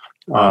everybody.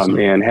 Awesome.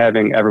 And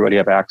having everybody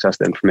have access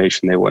to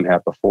information they wouldn't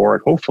have before.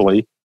 And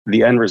hopefully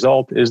the end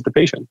result is the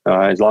patient.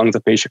 As long as the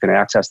patient can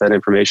access that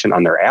information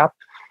on their app,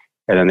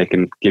 and then they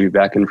can give you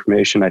back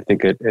information, I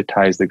think it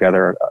ties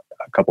together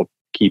a couple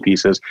key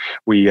pieces.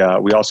 We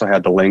also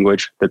had the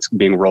language that's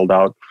being rolled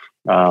out.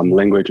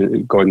 Language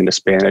going into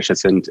Spanish.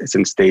 It's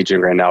in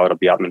staging right now. It'll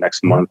be out in the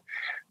next month.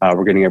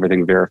 We're getting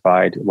everything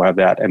verified. We'll have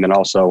that, and then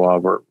also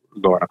we're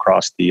going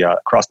across the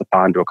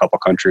pond to a couple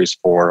countries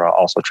for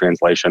also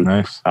translation.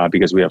 Nice.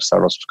 Because we have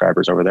several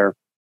subscribers over there.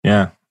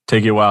 Yeah,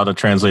 take you a while to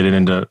translate it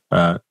into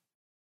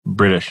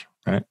British,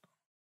 right?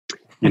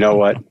 You know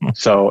what?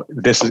 So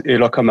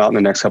it'll come out in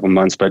the next couple of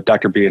months. But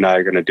Dr. B and I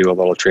are going to do a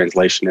little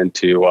translation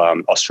into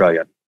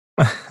Australian.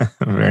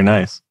 Very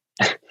nice.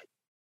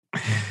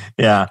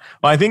 Yeah.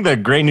 Well, I think the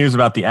great news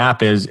about the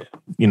app is,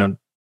 the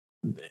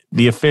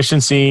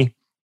efficiency.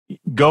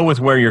 Go with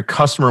where your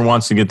customer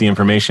wants to get the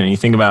information. And you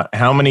think about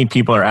how many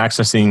people are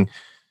accessing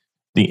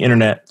the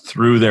internet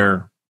through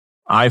their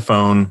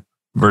iPhone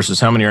versus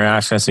how many are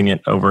accessing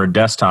it over a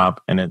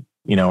desktop, and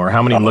or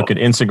how many look at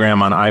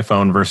Instagram on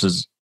iPhone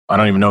versus, I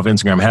don't even know if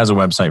Instagram has a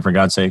website, for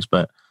God's sakes,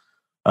 but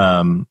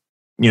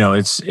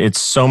it's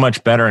so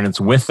much better, and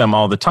it's with them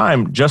all the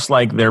time, just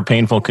like their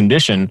painful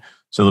condition.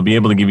 So they'll be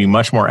able to give you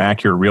much more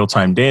accurate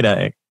real-time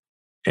data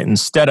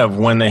instead of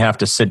when they have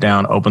to sit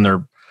down, open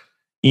their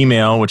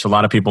email, which a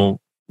lot of people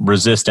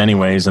resist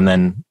anyways, and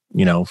then,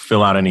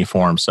 fill out any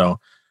form. So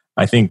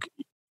I think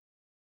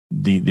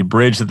the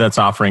bridge that's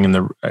offering and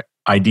the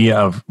idea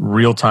of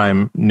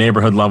real-time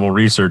neighborhood level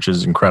research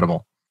is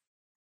incredible.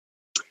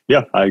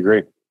 Yeah, I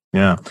agree.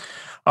 Yeah.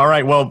 All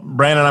right. Well,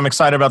 Brandon, I'm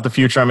excited about the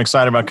future. I'm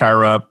excited about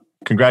ChiroUp.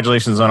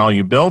 Congratulations on all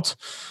you built.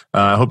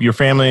 I hope your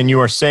family and you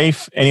are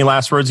safe. Any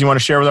last words you want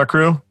to share with our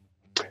crew?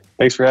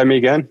 Thanks for having me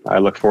again. I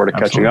look forward to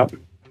catching up.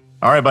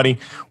 All right, buddy.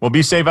 Well,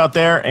 be safe out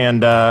there.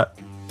 And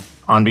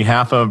on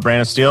behalf of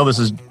Brandon Steele, this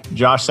is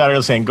Josh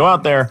Satterley saying, go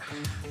out there,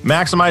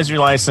 maximize your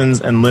license,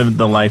 and live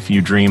the life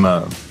you dream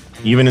of,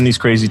 even in these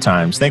crazy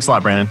times. Thanks a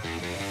lot, Brandon.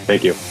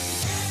 Thank you.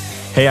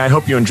 Hey, I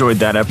hope you enjoyed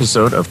that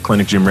episode of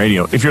Clinic Gym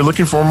Radio. If you're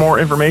looking for more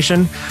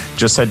information,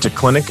 just head to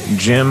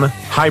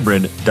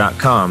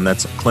clinicgymhybrid.com.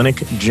 That's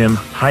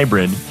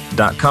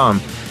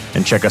clinicgymhybrid.com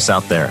and check us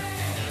out there.